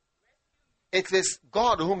 it is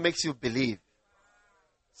God who makes you believe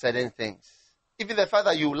certain things. Even the fact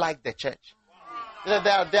that you like the church. There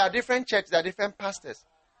are different churches, there are different pastors.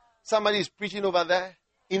 Somebody is preaching over there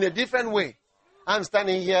in a different way. I'm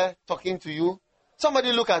standing here talking to you.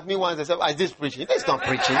 Somebody look at me once and say, is this preaching? It's not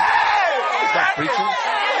preaching. It's not preaching.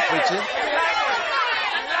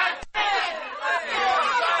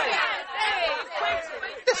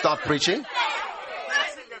 It's not preaching.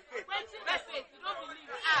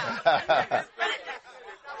 It's not preaching.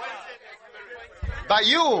 But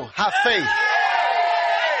you have faith.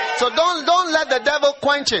 So don't let the devil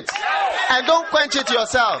quench it. And don't quench it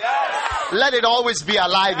yourself. Let it always be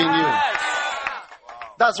alive in you.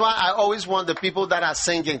 That's why I always want the people that are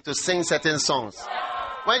singing to sing certain songs.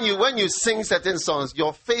 When you sing certain songs,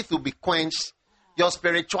 your faith will be quenched. Your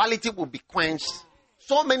spirituality will be quenched.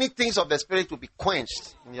 so many things of the Spirit will be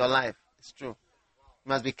quenched in your life. It's true. You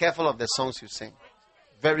must be careful of the songs you sing.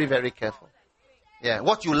 Very, very careful. Yeah,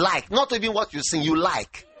 what you like. Not even what you sing, you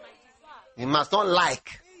like. You must not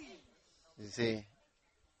like. You see.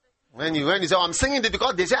 When you say, oh, I'm singing it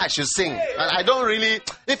because they say I should sing. I don't really,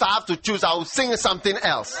 if I have to choose, I will sing something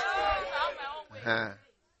else.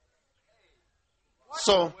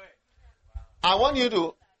 So, I want you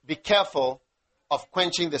to be careful of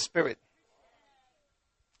quenching the Spirit.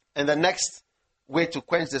 And the next way to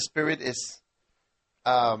quench the Spirit is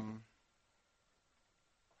to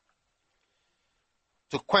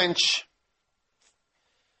quench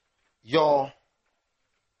your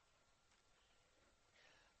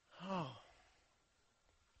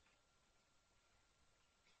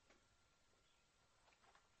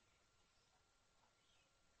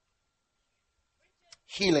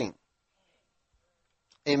healing.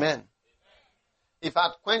 Amen. If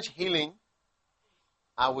I'd quench healing,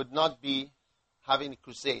 I would not be having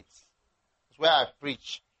crusades. It's where I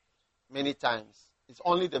preach many times. It's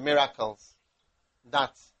only the miracles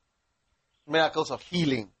of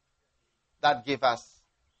healing that give us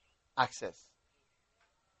access.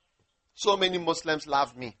 So many Muslims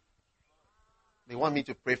love me. They want me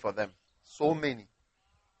to pray for them. So many.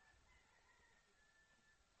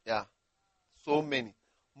 Yeah. So many.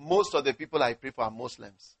 Most of the people I pray for are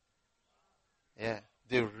Muslims. Yeah.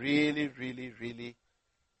 They really, really, really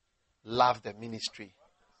love the ministry.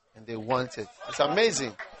 And they want it. It's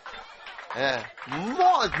amazing. Yeah.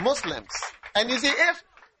 More Muslims. And you see,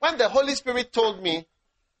 when the Holy Spirit told me,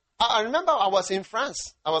 I remember I was in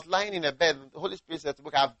France. I was lying in a bed. The Holy Spirit said,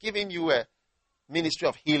 look, I've given you a ministry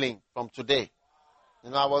of healing from today. You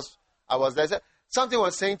know, I was there. Something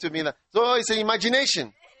was saying to me that, so it's an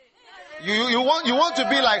imagination. You want to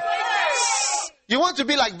be like, you want to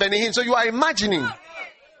be like Benny Hinn, so you are imagining.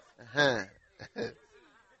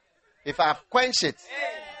 If I quench it,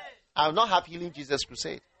 I will not have Healing Jesus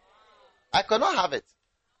Crusade. I cannot have it.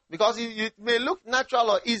 Because it may look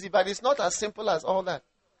natural or easy, but it's not as simple as all that.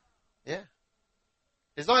 Yeah.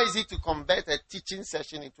 It's not easy to convert a teaching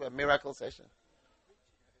session into a miracle session.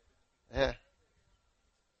 Yeah.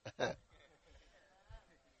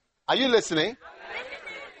 Are you listening?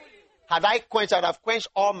 Had I quenched, I would have quenched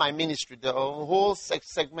all my ministry. The whole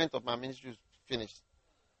segment of my ministry is finished.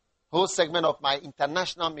 The whole segment of my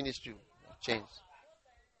international ministry changed.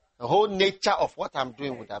 The whole nature of what I'm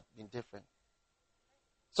doing would have been different.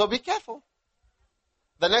 So be careful.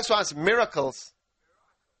 The next one is miracles.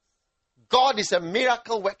 God is a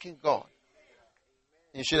miracle working God.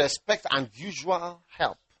 You should expect unusual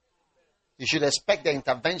help. You should expect the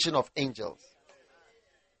intervention of angels.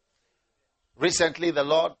 Recently, the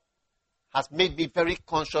Lord has made me very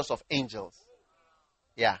conscious of angels.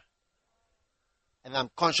 Yeah. And I'm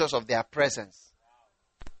conscious of their presence.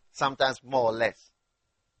 Sometimes more or less.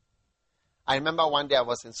 I remember one day I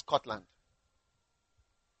was in Scotland.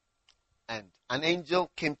 And an angel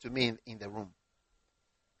came to me in the room.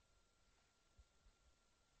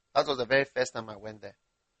 That was the very first time I went there.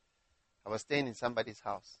 I was staying in somebody's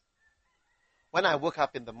house. When I woke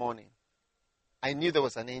up in the morning, I knew there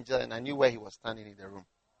was an angel and I knew where he was standing in the room.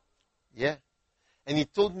 Yeah. And he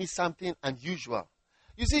told me something unusual.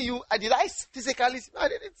 You see, did I physically see? I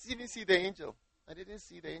didn't even see the angel. I didn't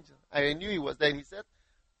see the angel. I knew he was there. And he said,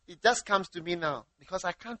 it just comes to me now because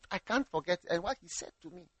I can't forget. And what he said to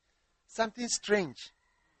me, something strange.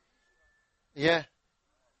 Yeah.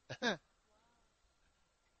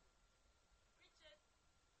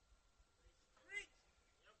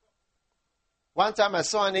 One time I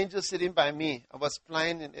saw an angel sitting by me. I was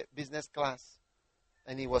flying in business class.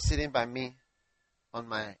 And he was sitting by me on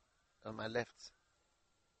my left,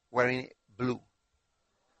 wearing blue.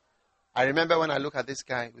 I remember when I look at this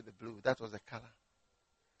guy with the blue, that was the color.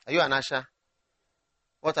 Are you an usher?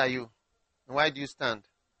 What are you? And why do you stand?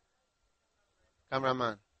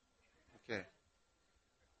 Cameraman. Okay.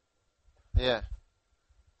 Yeah.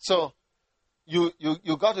 So you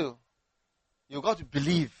got to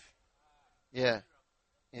believe. Yeah.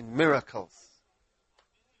 In miracles.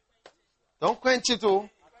 Don't quench it, oh.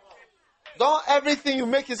 Don't everything you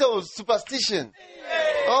make is superstition.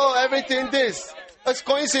 Oh, everything this. It's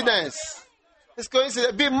coincidence. It's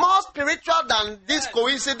coincidence. Be more spiritual than this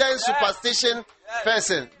coincidence, superstition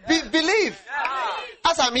person. Believe.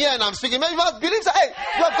 As I'm here and I'm speaking, maybe believe that, hey,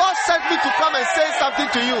 God sent me to come and say something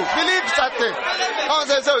to you. Believe something. God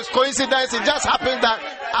says, it's coincidence. It just happened that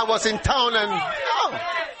I was in town and... Oh.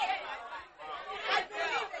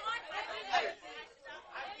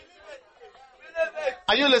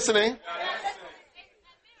 Are you listening?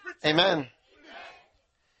 Amen.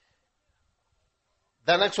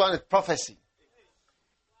 The next one is prophecy.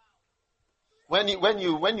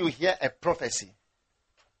 When you hear a prophecy,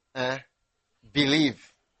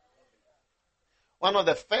 believe. One of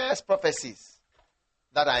the first prophecies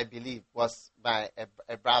that I believe was by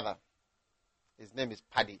a brother. His name is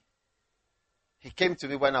Paddy. He came to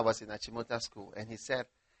me when I was in Achimota school, and he said,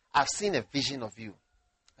 I've seen a vision of you.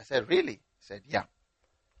 I said, really? He said, yeah.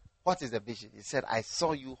 What is the vision? He said, I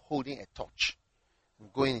saw you holding a torch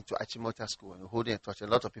and going into Achimota school and holding a torch. A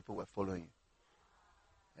lot of people were following you.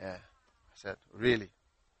 Yeah. I said, really?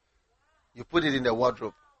 You put it in the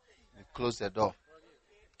wardrobe. You close the door.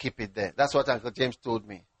 Keep it there. That's what Uncle James told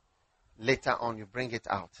me. Later on, you bring it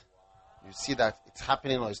out. You see that it's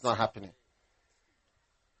happening or it's not happening.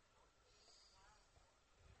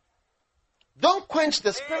 Don't quench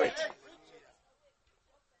the spirit.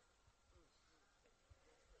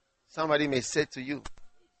 Somebody may say to you,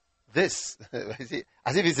 this,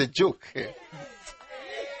 as if it's a joke.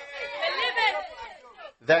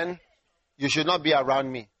 Then you should not be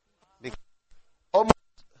around me. Almost,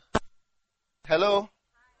 hello?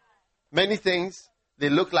 Many things, they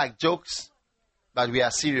look like jokes, but we are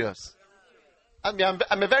serious. I'm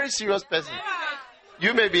a very serious person.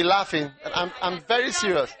 You may be laughing, but I'm very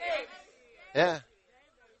serious. Yeah.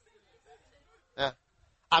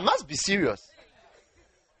 I must be serious.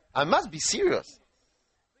 I must be serious.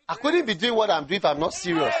 I couldn't be doing what I'm doing if I'm not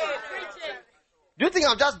serious. Do you think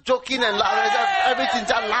I'm just joking and everything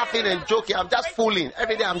just laughing and joking? I'm just fooling.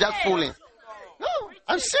 Every day I'm just fooling. No,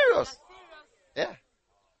 I'm serious. Yeah.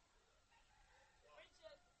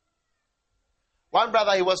 One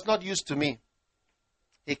brother, he was not used to me.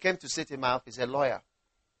 He came to sit in my office. He's a lawyer.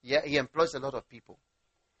 Yeah, he employs a lot of people.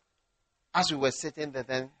 As we were sitting there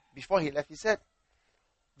then, before he left, he said,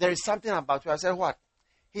 there is something about you. I said, what?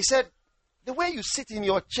 He said, the way you sit in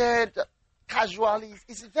your chair casually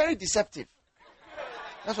is very deceptive.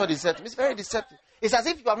 That's what he said to me. It's very deceptive. It's as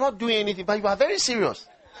if you are not doing anything, but you are very serious.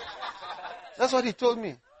 That's what he told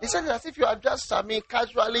me. He said, as if you are just,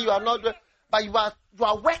 casually, you are not doing, but you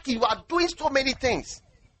are working, you are doing so many things.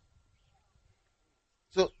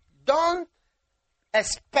 So don't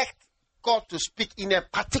expect God to speak in a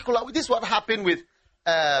particular way. This is what happened with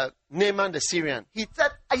Naaman the Syrian. He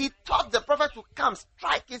said, he taught the prophet to come,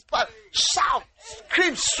 strike his part, shout,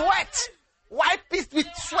 scream, sweat, wipe it with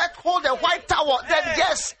sweat, hold a white towel. Then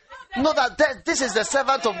yes, know that this is the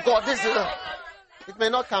servant of God. It may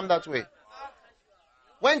not come that way.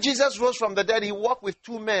 When Jesus rose from the dead, he walked with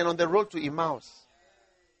two men on the road to Emmaus.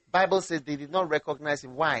 Bible says they did not recognize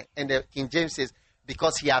him. Why? And the King James says,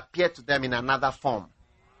 because he appeared to them in another form.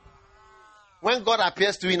 When God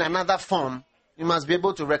appears to you in another form, you must be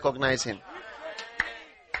able to recognize him.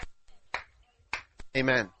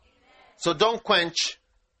 Amen. So don't quench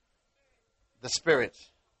the spirit.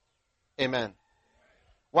 Amen.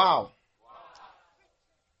 Wow.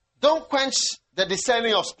 Don't quench the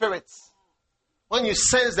discerning of spirits. When you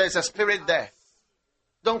sense there's a spirit there,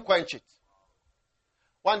 don't quench it.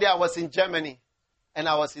 One day I was in Germany and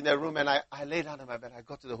I was in a room and I lay down on my bed. I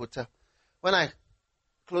got to the hotel. When I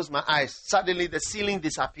closed my eyes, suddenly the ceiling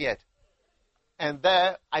disappeared. And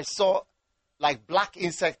there I saw like black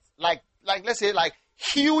insects, like let's say like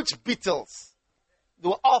huge beetles. They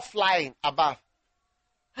were all flying above.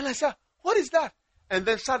 And I said, what is that? And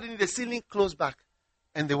then suddenly the ceiling closed back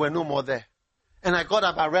and they were no more there. And I got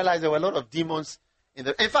up and realized there were a lot of demons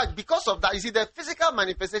in fact, because of that, you see, the physical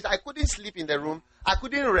manifestation, I couldn't sleep in the room. I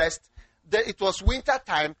couldn't rest. It was winter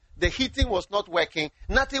time. The heating was not working.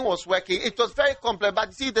 Nothing was working. It was very complex. But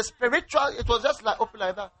you see, the spiritual, it was just like open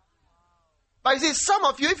like that. But you see, some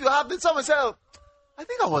of you, if you have this, some say, I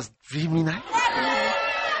think I was dreaming.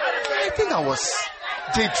 I think I was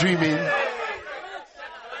daydreaming.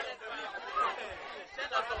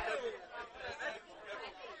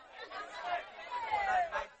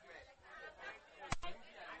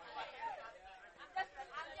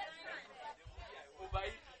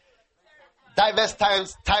 Diverse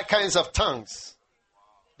kinds of tongues.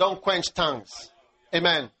 Don't quench tongues.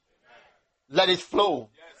 Amen. Let it flow.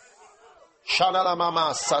 Shanala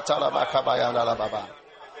mama satalaba kabayala baba.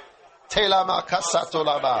 Telama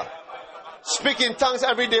kasatolaba. Speak in tongues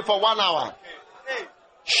every day for 1 hour.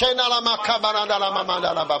 Shenala makabarandala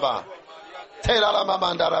mamandala baba. Telala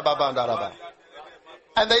mamandala babandala baba.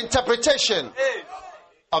 And the interpretation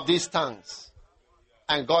of these tongues.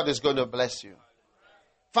 And God is going to bless you.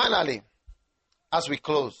 Finally, as we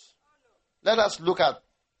close, let us look at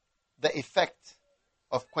the effect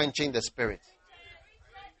of quenching the spirit.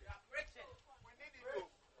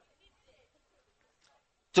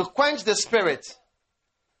 To quench the spirit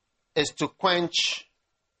is to quench.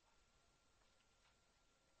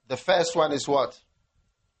 The first one is what?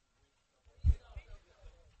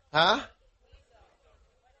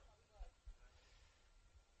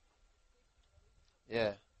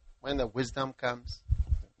 Yeah. When the wisdom comes,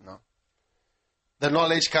 no. The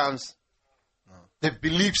knowledge comes, no. The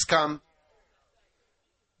beliefs come,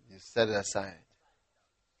 you set it aside.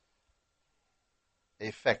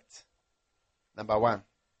 Effect. Number 1.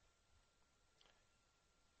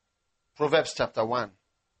 Proverbs chapter 1.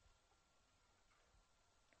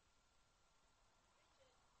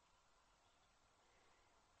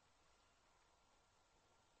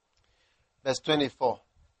 Verse 24.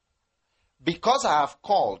 Because I have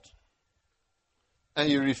called and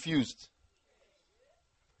you refused.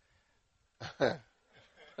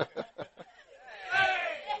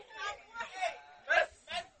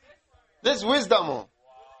 This wisdom.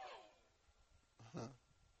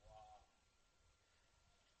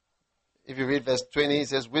 If you read verse 20, it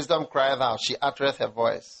says, wisdom crieth out, she uttereth her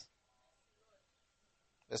voice.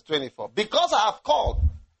 Verse 24. Because I have called,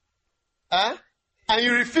 and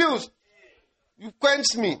you refused, you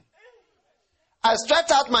quenched me. I stretched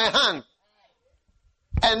out my hand,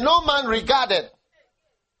 and no man regarded.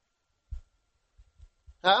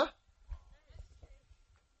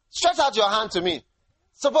 Stretch out your hand to me.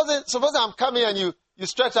 Suppose I'm coming and you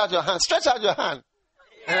stretch out your hand. Stretch out your hand.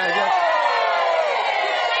 And I just...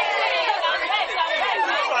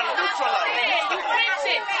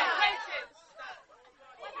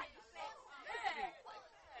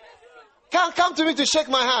 Can't come to me to shake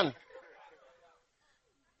my hand.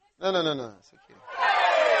 No.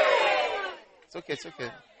 It's okay.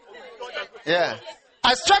 Yeah.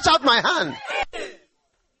 I stretch out my hand.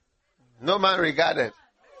 No man regarded.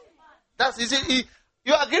 That's easy.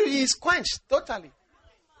 You agree? He's quenched totally.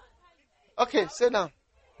 Okay, sit down.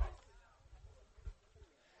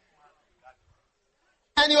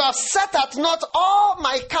 And you have set at naught all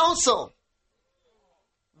my counsel.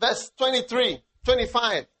 Verse 23,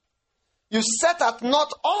 25. You set at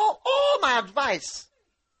naught all my advice.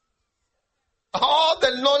 All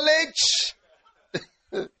the knowledge.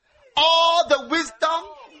 All the wisdom.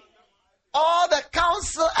 All the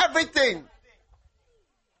counsel, everything.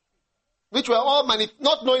 Which were all,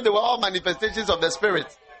 not knowing they were all manifestations of the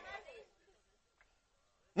Spirit.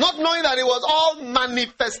 Not knowing that it was all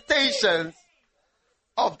manifestations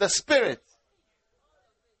of the Spirit.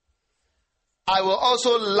 I will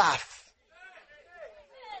also laugh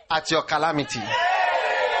at your calamity.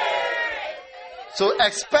 So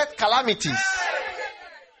expect calamities.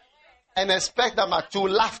 And expect them to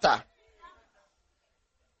laughter.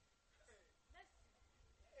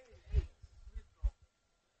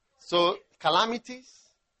 So, calamities.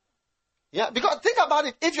 Yeah, because think about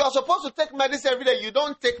it. If you are supposed to take medicine every day, you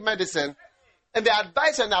don't take medicine. And the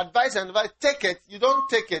advice, take it. You don't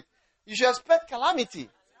take it. You should expect calamity.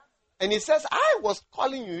 And he says, I was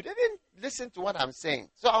calling you. You didn't listen to what I'm saying.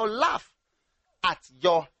 So I'll laugh at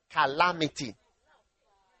your calamity.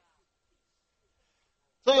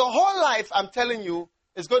 So your whole life, I'm telling you,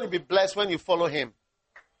 is going to be blessed when you follow him.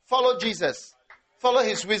 Follow Jesus. Follow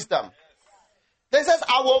his wisdom. Then says,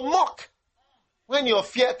 I will mock when your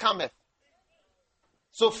fear cometh.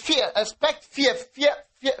 So fear, expect fear,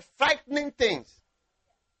 frightening things.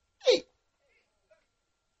 Hey.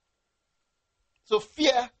 So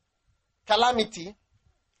fear, calamity,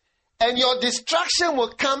 and your distraction will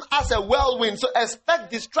come as a whirlwind. So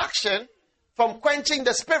expect distraction from quenching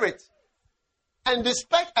the Spirit. And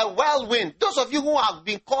expect a whirlwind. Those of you who have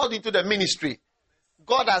been called into the ministry,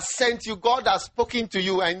 God has sent you, God has spoken to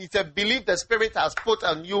you, and it's a belief the Spirit has put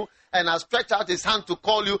on you and has stretched out his hand to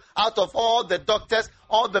call you out of all the doctors,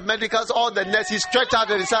 all the medicals, all the nurses. He stretched out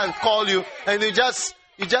his hand and call you, and you just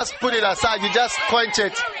put it aside. You just quench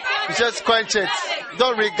it. You just quench it.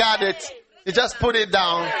 Don't regard it. You just put it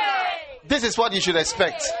down. This is what you should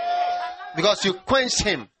expect, because you quenched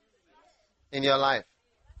him in your life.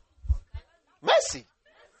 Mercy.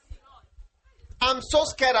 I'm so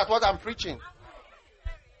scared at what I'm preaching.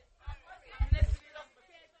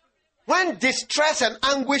 When distress and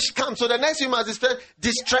anguish come, so the next you must expect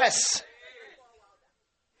distress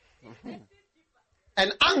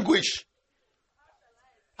and anguish.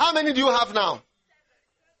 How many do you have now?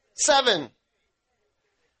 7.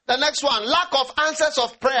 The next one, lack of answers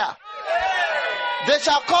of prayer. They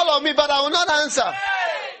shall call on me, but I will not answer.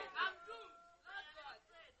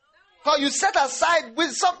 Because you set aside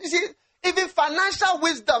wisdom. You see, even financial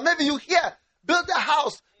wisdom. Maybe you hear, build a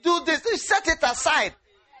house, do this. You set it aside.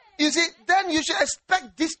 You see, then you should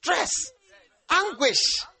expect distress, anguish,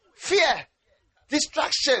 fear,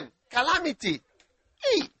 distraction, calamity.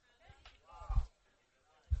 Hey.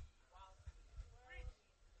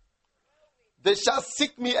 They shall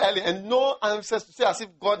seek me early, and no answers to say, as if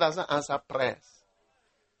God doesn't answer prayers.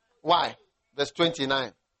 Why? Verse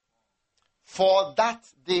 29. For that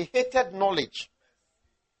they hated knowledge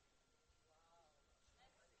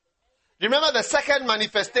Remember the second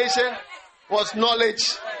manifestation was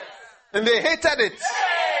knowledge. And they hated it.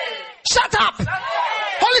 Shut up!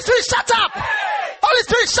 Holy Spirit, shut up! Holy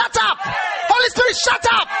Spirit, shut up! Holy Spirit, shut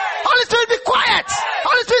up! Holy Spirit, be quiet!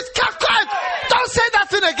 Holy Spirit, keep quiet! Don't say that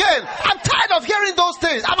thing again! I'm tired of hearing those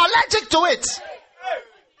things. I'm allergic to it.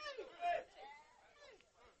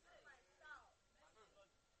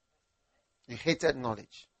 You hated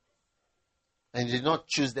knowledge. And you did not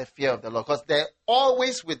choose the fear of the Lord. Because they're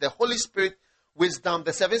always with the Holy Spirit, wisdom,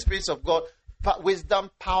 the seven spirits of God,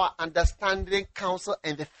 wisdom, power, understanding, counsel,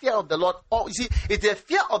 and the fear of the Lord. Oh, you see, it's the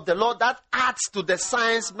fear of the Lord that adds to the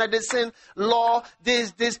science, medicine, law,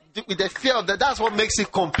 this, with the fear of the, that's what makes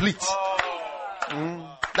it complete.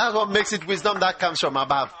 That's what makes it wisdom that comes from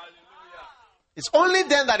above. It's only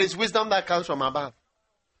then that it's wisdom that comes from above.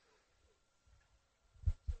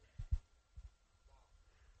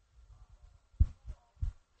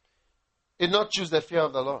 Did not choose the fear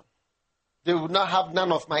of the Lord. They would not have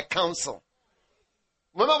none of my counsel.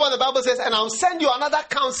 Remember what the Bible says, and I'll send you another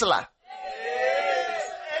counselor.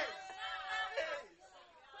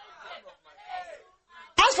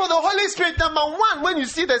 As for the Holy Spirit, number one, when you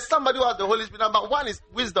see that somebody who has the Holy Spirit, number one is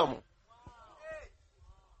wisdom.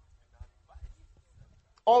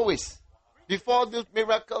 Always. Before this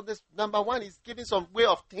miracle, this number one is giving some way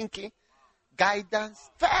of thinking,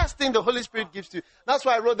 guidance. First thing the Holy Spirit gives to you. That's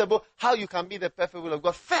why I wrote the book, How You Can Be the Perfect Will of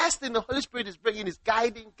God. First thing the Holy Spirit is bringing is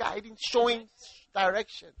guiding, showing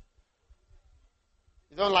direction.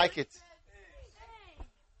 You don't like it?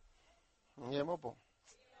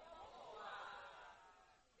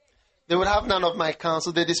 They would have none of my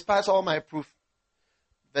counsel. They despise all my proof.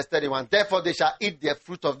 Verse 31. Therefore they shall eat the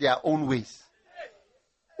fruit of their own ways.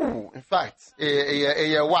 Ooh, in fact,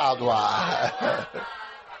 a wild one.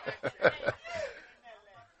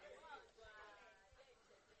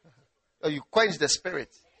 You quench the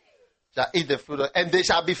spirit, shall eat the fruit, and they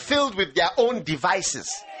shall be filled with their own devices.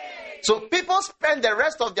 So people spend the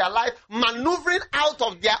rest of their life maneuvering out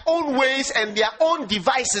of their own ways and their own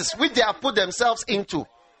devices, which they have put themselves into.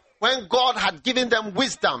 When God had given them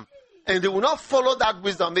wisdom, and they will not follow that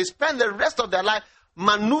wisdom, they spend the rest of their life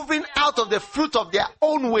maneuvering out of the fruit of their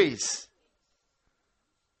own ways.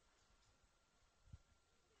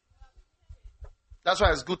 That's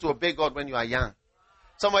why it's good to obey God when you are young.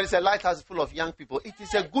 Somebody said, Lighthouse is full of young people. It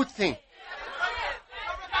is a good thing.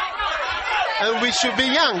 And we should be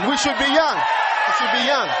young. We should be young. We should be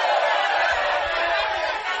young.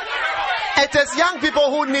 It is young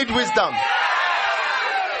people who need wisdom.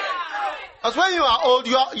 Because when you are old,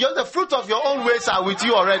 you're the fruit of your own ways are with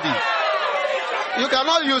you already. You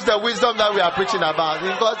cannot use the wisdom that we are preaching about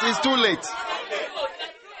because it's too late.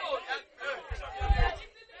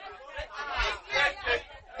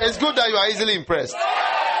 It's good that you are easily impressed.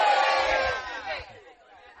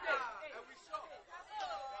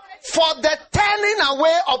 For the turning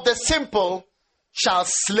away of the simple shall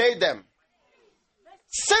slay them.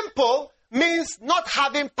 Simple means not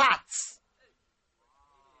having parts.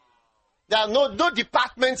 There are no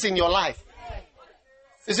departments in your life.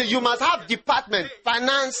 You see, you must have department,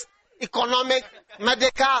 finance, economic,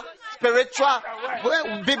 medical, spiritual,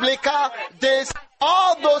 biblical, this,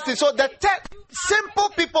 all those things. So the simple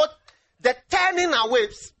people, the turning away,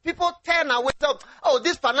 people turn away. Oh,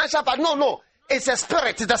 this financial part. No. It's a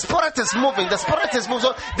spirit. The spirit is moving. The spirit is moving.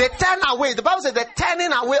 So they turn away. The Bible says the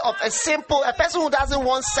turning away of a person who doesn't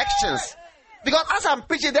want sections. Because as I'm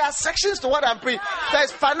preaching, there are sections to what I'm preaching. There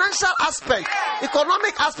is financial aspect,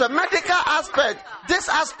 economic aspect, medical aspect, this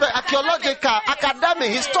aspect, archaeological,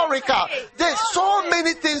 academic, historical. There's so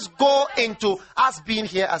many things go into us being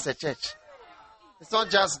here as a church. It's not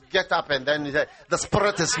just get up and then the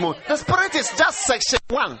spirit is moving. The spirit is just section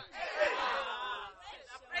 1.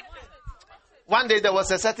 One day there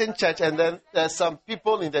was a certain church and then there's some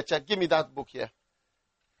people in the church. Give me that book here.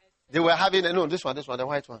 They were having this one, the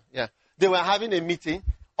white one. Yeah. They were having a meeting.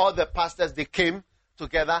 All the pastors, they came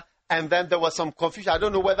together and then there was some confusion. I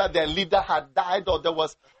don't know whether their leader had died or there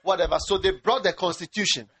was whatever. So they brought the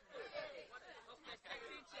constitution.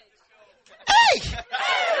 Hey!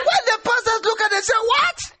 When the pastors look at it and say,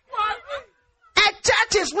 what? A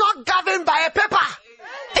church is not governed by a paper.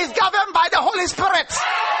 It's governed by the Holy Spirit.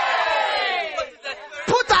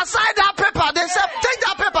 Put aside that paper. They said, take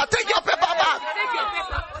that paper. Take your paper back.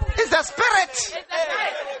 It's the Spirit.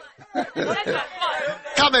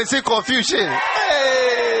 Come and see confusion.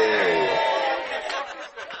 Hey.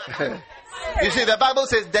 You see, the Bible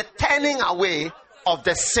says the turning away of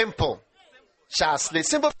the simple shall slay.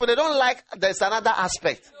 Simple people, they don't like there's another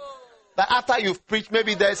aspect. that after you've preached,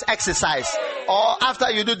 maybe there's exercise. Or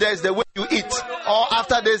after you do, there's the way you eat. Or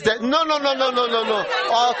after there's the... No.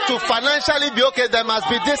 Or to financially be okay, there must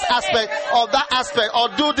be this aspect or that aspect. Or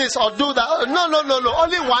do this or do that. No.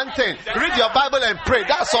 Only one thing. Read your Bible and pray.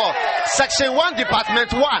 That's all. Section 1,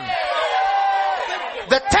 Department 1.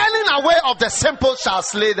 The turning away of the simple shall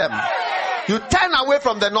slay them. You turn away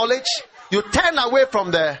from the knowledge. You turn away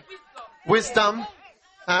from the wisdom.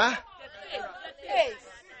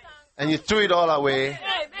 And you threw it all away.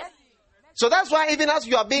 So that's why even as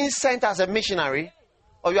you are being sent as a missionary,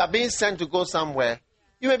 or you are being sent to go somewhere,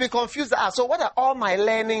 you may be confused. So what are all my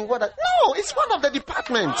learning? No, it's one of the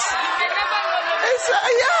departments. It's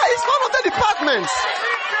one of the departments.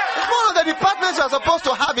 It's one of the departments you are supposed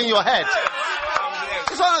to have in your head.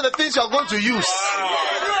 It's one of the things you are going to use.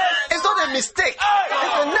 It's not a mistake.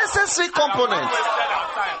 It's a necessary component.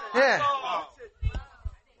 Yeah.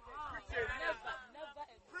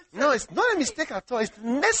 No, it's not a mistake at all. It's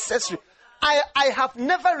necessary. I have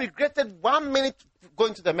never regretted 1 minute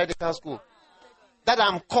going to the medical school. That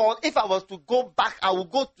I'm called. If I was to go back, I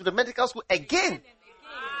would go to the medical school again.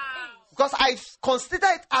 Because I consider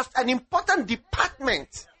it as an important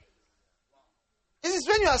department. It is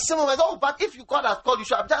when you are simple, but if God has called you,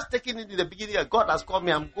 should have just taken it in the beginning and God has called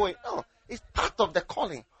me, I'm going. No, it's part of the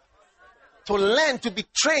calling. To learn, to be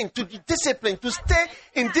trained, to be disciplined, to stay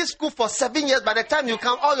in this school for 7 years. By the time you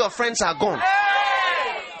come, all your friends are gone.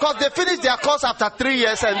 Because they finished their course after 3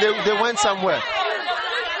 years and they went somewhere.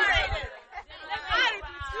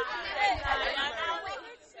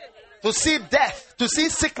 To see death, to see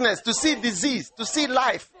sickness, to see disease, to see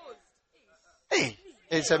life. Hey,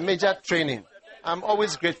 it's a major training. I'm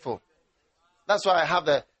always grateful. That's why I have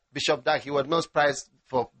the Bishop Dag Heward-Mills Prize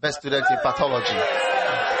for Best Student in Pathology.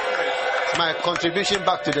 It's my contribution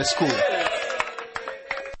back to the school.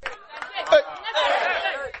 Hey.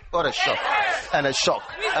 What a shock. And a shock.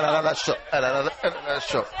 And another shock. And another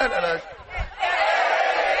shock. And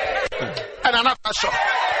another shock.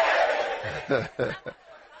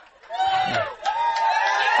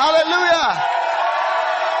 Hallelujah.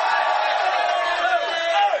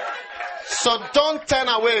 So don't turn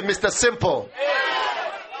away, Mr. Simple.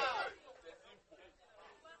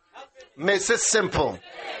 Mrs. Simple.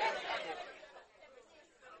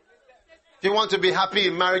 If you want to be happy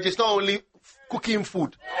in marriage, it's not only cooking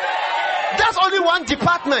food. That's only one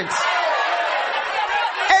department.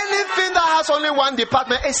 Anything that has only one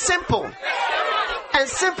department is simple. And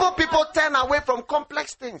simple people turn away from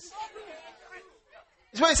complex things.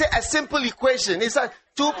 It's when you say a simple equation. It's like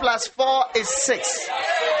 2 + 4 is 6.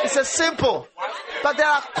 It's a simple. But there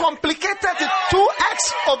are complicated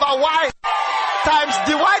 2x over y times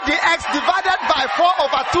dx divided by 4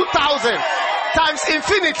 over 2000 times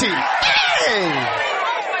infinity. Hey!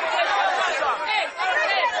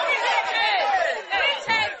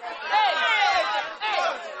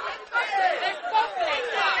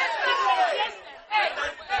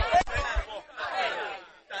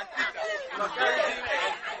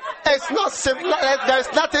 It's not simple.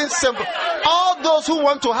 There's nothing simple. All those who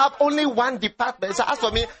want to have only one department. So as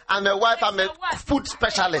for me, I'm a wife, I'm a food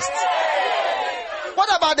specialist. What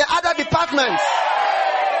about the other departments?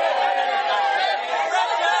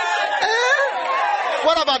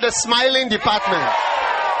 What about the smiling department?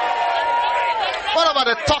 What about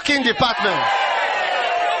the talking department?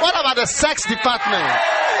 What about the sex department?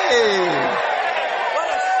 Hey.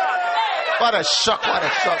 What a shock, what a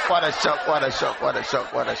shock, what a shock, what a shock, what a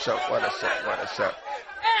shock, what a shock, what a shock, what a shock.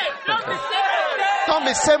 Don't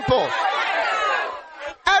be simple.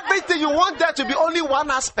 Everything you want there to be only one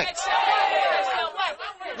aspect.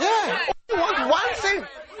 Yeah, you want one thing.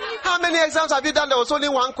 How many exams have you done? There was only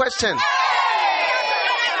one question.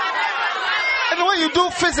 And when you do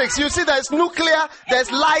physics, you see there's nuclear, there's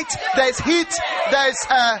light, there's heat, there's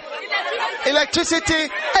electricity.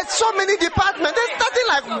 It's so many departments. There's nothing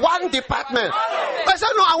like one department. But I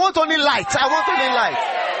said, no, I want only light. I want only light.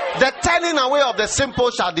 The turning away of the simple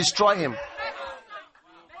shall destroy him.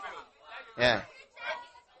 Yeah.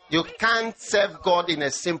 You can't serve God in a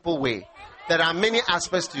simple way. There are many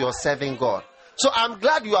aspects to your serving God. So I'm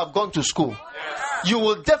glad you have gone to school. You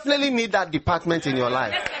will definitely need that department in your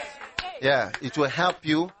life. Yeah, it will help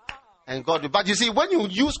you and God will. But you see, when you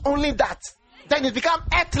use only that, then it becomes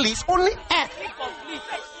earthly. It's only earth.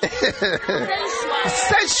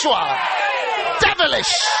 Sensual,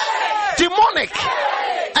 devilish, demonic.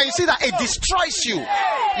 And you see that it destroys you.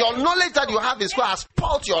 Your knowledge that you have in school has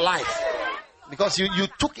spoiled your life. Because you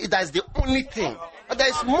took it as the only thing. But there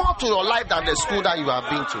is more to your life than the school that you have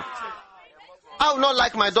been to. I would not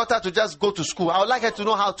like my daughter to just go to school. I would like her to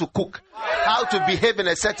know how to cook, how to behave in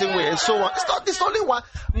a certain way, and so on. It's not this only one.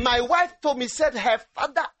 My wife told me, said her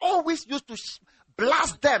father always used to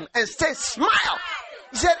blast them and say, smile.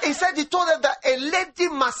 He told them that a lady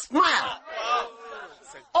must smile.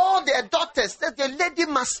 All their daughters said the lady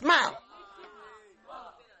must smile.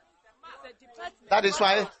 That is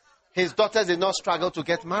why his daughters did not struggle to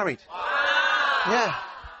get married. Yeah.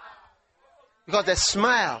 Because they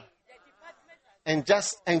smile and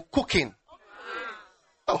cooking.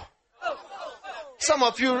 Oh. Some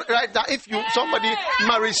of you right now, if somebody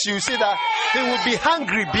marries you, see that he will be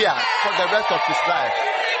hungry beer for the rest of his life.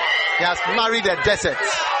 He has married a desert.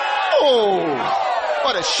 Oh.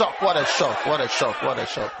 What a shock, what a shock, what a shock, what a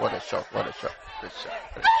shock, what a shock, what a shock.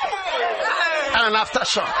 And an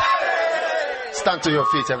aftershock. Stand to your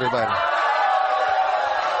feet, everybody.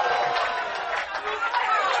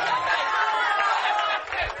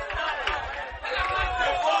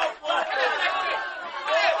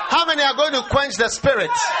 How many are going to quench the spirit?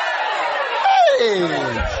 Hey!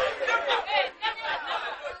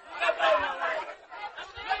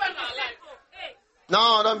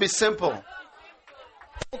 No, don't be simple.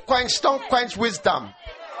 Don't quench wisdom.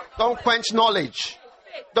 Don't quench knowledge.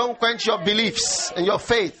 Don't quench your beliefs and your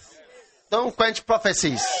faith. Don't quench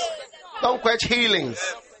prophecies. Don't quench healings.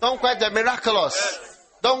 Don't quench the miraculous.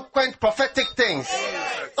 Don't quench prophetic things.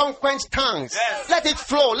 Don't quench tongues. Let it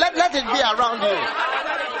flow. Let it be around you.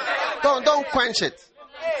 Don't quench it.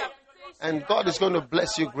 And God is going to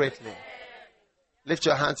bless you greatly. Lift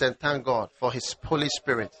your hands and thank God for His Holy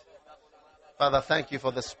Spirit. Father, thank you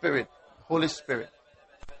for the Spirit, Holy Spirit.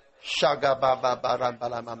 Shagababa.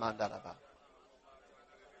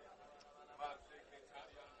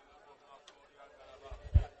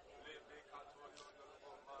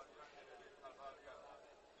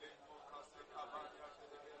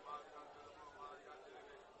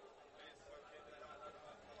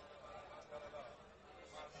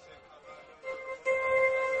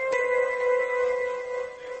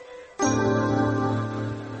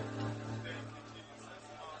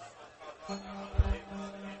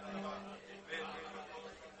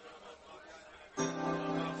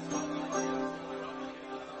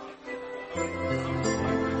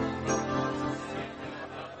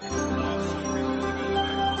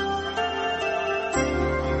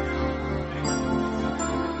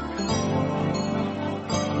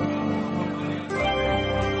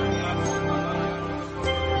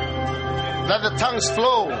 Let the tongues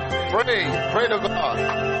flow. Pray to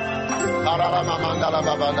God.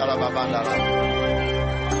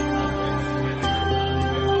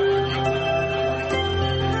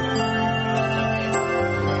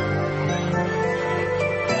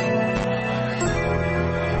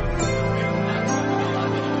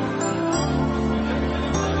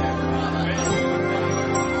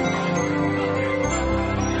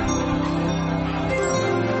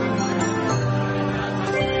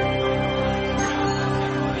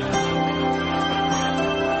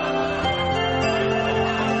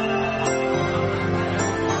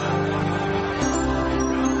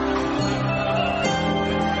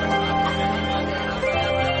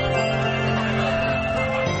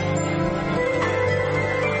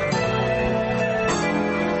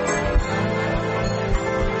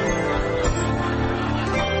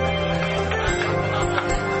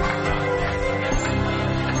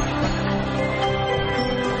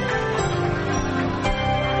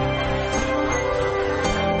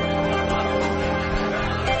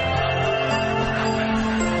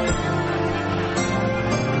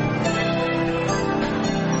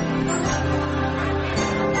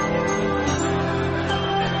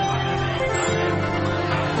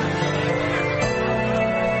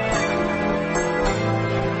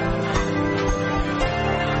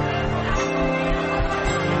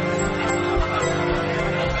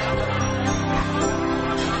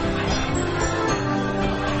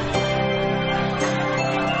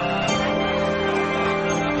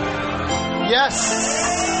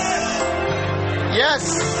 Yes.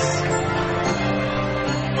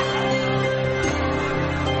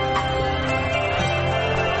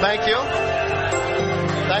 Thank you.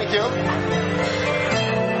 Thank you.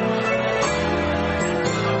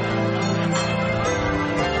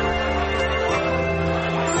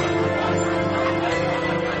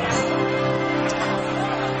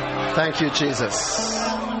 Thank you, Jesus.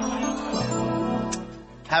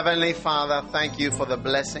 Heavenly Father, thank you for the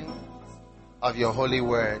blessing of your holy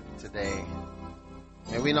word today.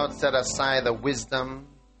 May we not set aside the wisdom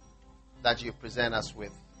that you present us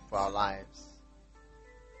with for our lives.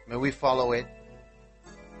 May we follow it.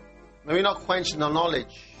 May we not quench the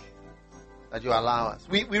knowledge that you allow us.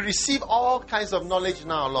 We receive all kinds of knowledge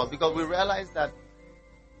now, Lord, because we realize that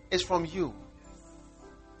it's from you.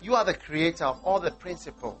 You are the creator of all the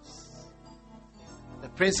principles. The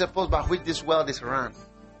principles by which this world is run.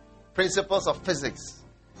 Principles of physics,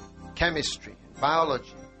 chemistry,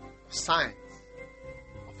 biology, science,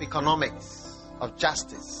 of economics, of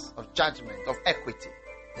justice, of judgment, of equity.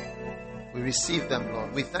 We receive them,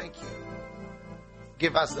 Lord. We thank you.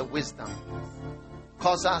 Give us the wisdom.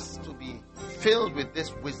 Cause us to be filled with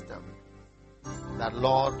this wisdom, that,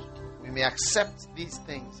 Lord, we may accept these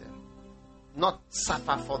things and not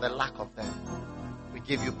suffer for the lack of them. We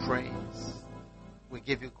give you praise. We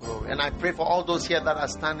give you glory. And I pray for all those here that are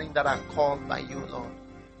standing, that are called by you, Lord,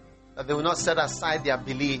 that they will not set aside their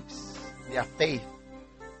beliefs, their faith,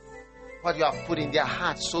 what you have put in their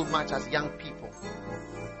hearts so much as young people,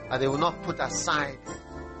 that they will not put aside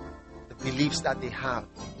the beliefs that they have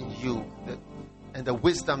in you, and the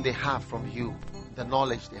wisdom they have from you, the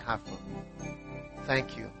knowledge they have from you.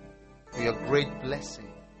 Thank you for your great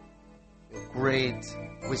blessing, your great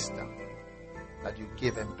wisdom that you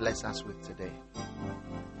give and bless us with today.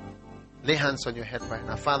 Lay hands on your head right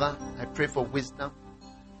now. Father, I pray for wisdom.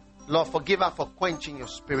 Lord, forgive us for quenching your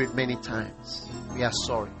spirit many times. We are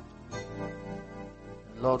sorry.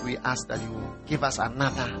 Lord, we ask that you give us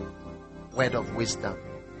another word of wisdom.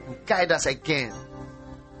 You guide us again.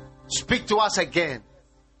 Speak to us again.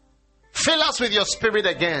 Fill us with your spirit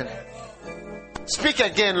again. Speak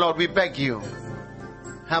again, Lord, we beg you.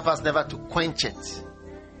 Help us never to quench it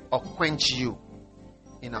or quench you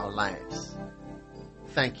in our lives.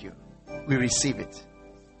 Thank you. We receive it.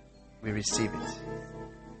 We receive it.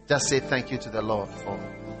 Just say thank you to the Lord for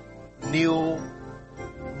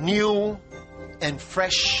new and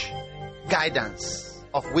fresh guidance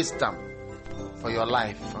of wisdom for your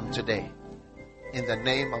life from today. In the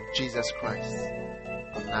name of Jesus Christ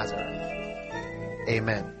of Nazareth.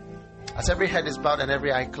 Amen. As every head is bowed and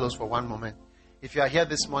every eye closed for one moment. If you are here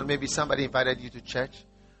this morning, maybe somebody invited you to church,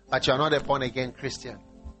 but you are not a born-again Christian.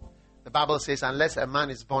 The Bible says, unless a man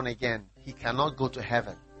is born again, he cannot go to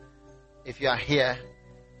heaven. If you are here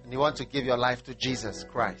and you want to give your life to Jesus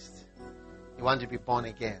Christ, you want to be born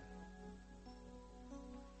again,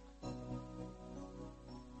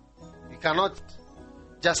 you cannot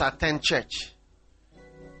just attend church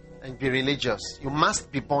and be religious. You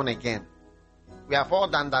must be born again. We have all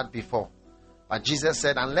done that before. But Jesus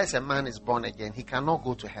said, unless a man is born again, he cannot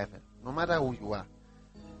go to heaven, no matter who you are.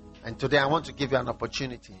 And today I want to give you an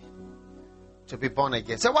opportunity to be born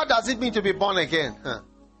again. So what does it mean to be born again?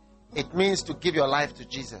 It means to give your life to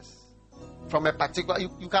Jesus. From a particular,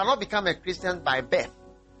 you cannot become a Christian by birth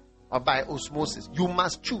or by osmosis. You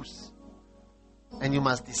must choose. And you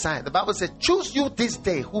must decide. The Bible says, choose you this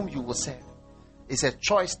day whom you will serve. It's a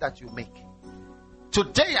choice that you make.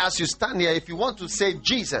 Today, as you stand here, if you want to say,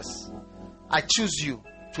 Jesus, I choose you.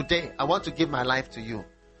 Today, I want to give my life to you.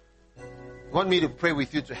 You want me to pray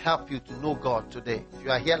with you to help you to know God today. If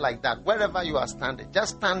you are here like that, wherever you are standing,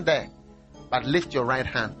 just stand there. But lift your right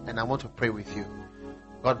hand and I want to pray with you.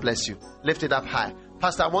 God bless you. Lift it up high.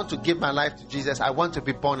 Pastor, I want to give my life to Jesus. I want to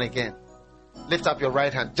be born again. Lift up your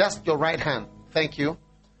right hand. Just your right hand. Thank you.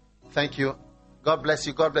 Thank you. God bless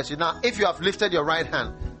you. God bless you. Now, if you have lifted your right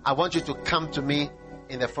hand, I want you to come to me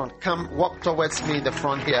in the front. Come, walk towards me in the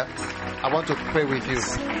front here. I want to pray with you.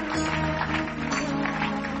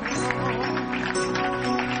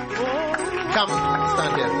 Come,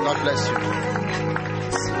 stand here. God bless you.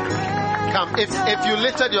 Come, if you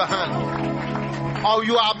lifted your hand, or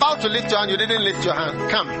you are about to lift your hand, you didn't lift your hand.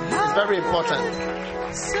 Come, it's very important.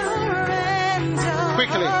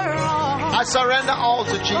 Quickly, I surrender all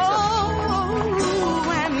to Jesus.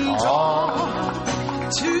 All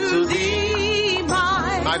to thee,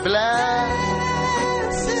 my blessed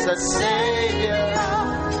Savior,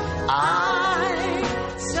 I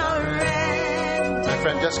surrender. My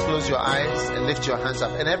friend, just close your eyes and lift your hands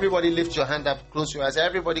up. And everybody lift your hand up, close your eyes.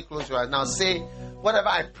 Everybody close your eyes. Now say, whatever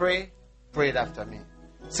I pray, pray it after me.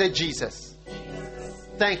 Say, Jesus,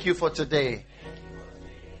 thank you for today.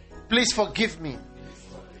 Please forgive me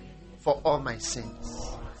for all my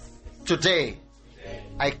sins. Today,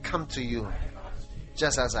 I come to you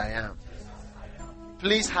just as I am.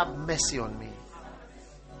 Please have mercy on me.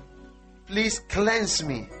 Please cleanse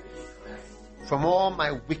me from all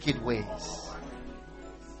my wicked ways.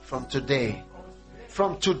 From today,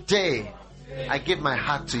 I give my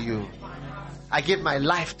heart to you. I give my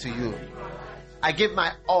life to you. I give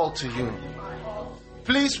my all to you.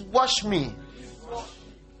 Please wash me.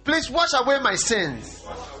 Please wash away my sins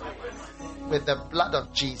with the blood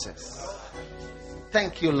of Jesus.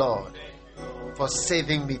 Thank you, Lord, for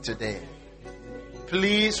saving me today.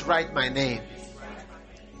 Please write my name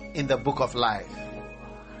in the book of life.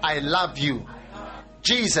 I love you.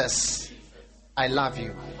 Jesus, I love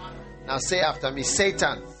you. Now say after me,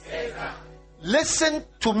 Satan, listen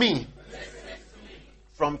to me.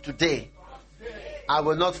 From today, I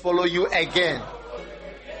will not follow you again.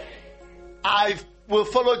 I will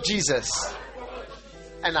follow Jesus,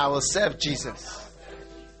 and I will serve Jesus.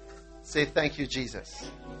 Say thank you, Jesus,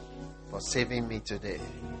 for saving me today.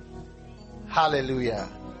 Hallelujah.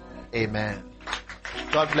 Amen.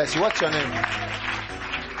 God bless you. What's your name?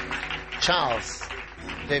 Charles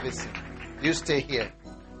Davidson. You stay here.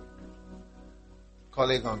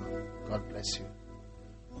 Colleague honor. God bless you.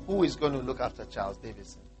 Who is going to look after Charles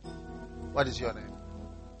Davidson? What is your name?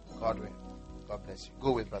 Godwin. God bless you.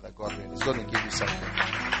 Go with Brother Godwin. He's going to give you something.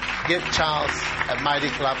 Give Charles a mighty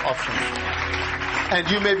clap offering.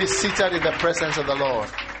 And you may be seated in the presence of the Lord.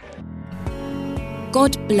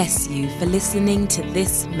 God bless you for listening to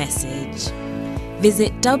this message.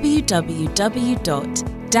 Visit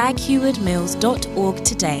www.daghewardmills.org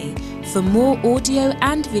today for more audio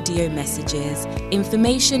and video messages,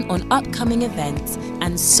 information on upcoming events,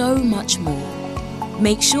 and so much more.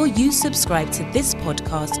 Make sure you subscribe to this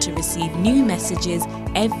podcast to receive new messages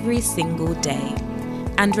every single day.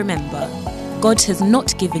 And remember, God has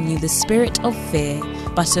not given you the spirit of fear,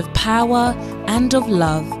 but of power and of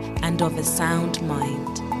love and of a sound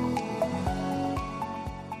mind.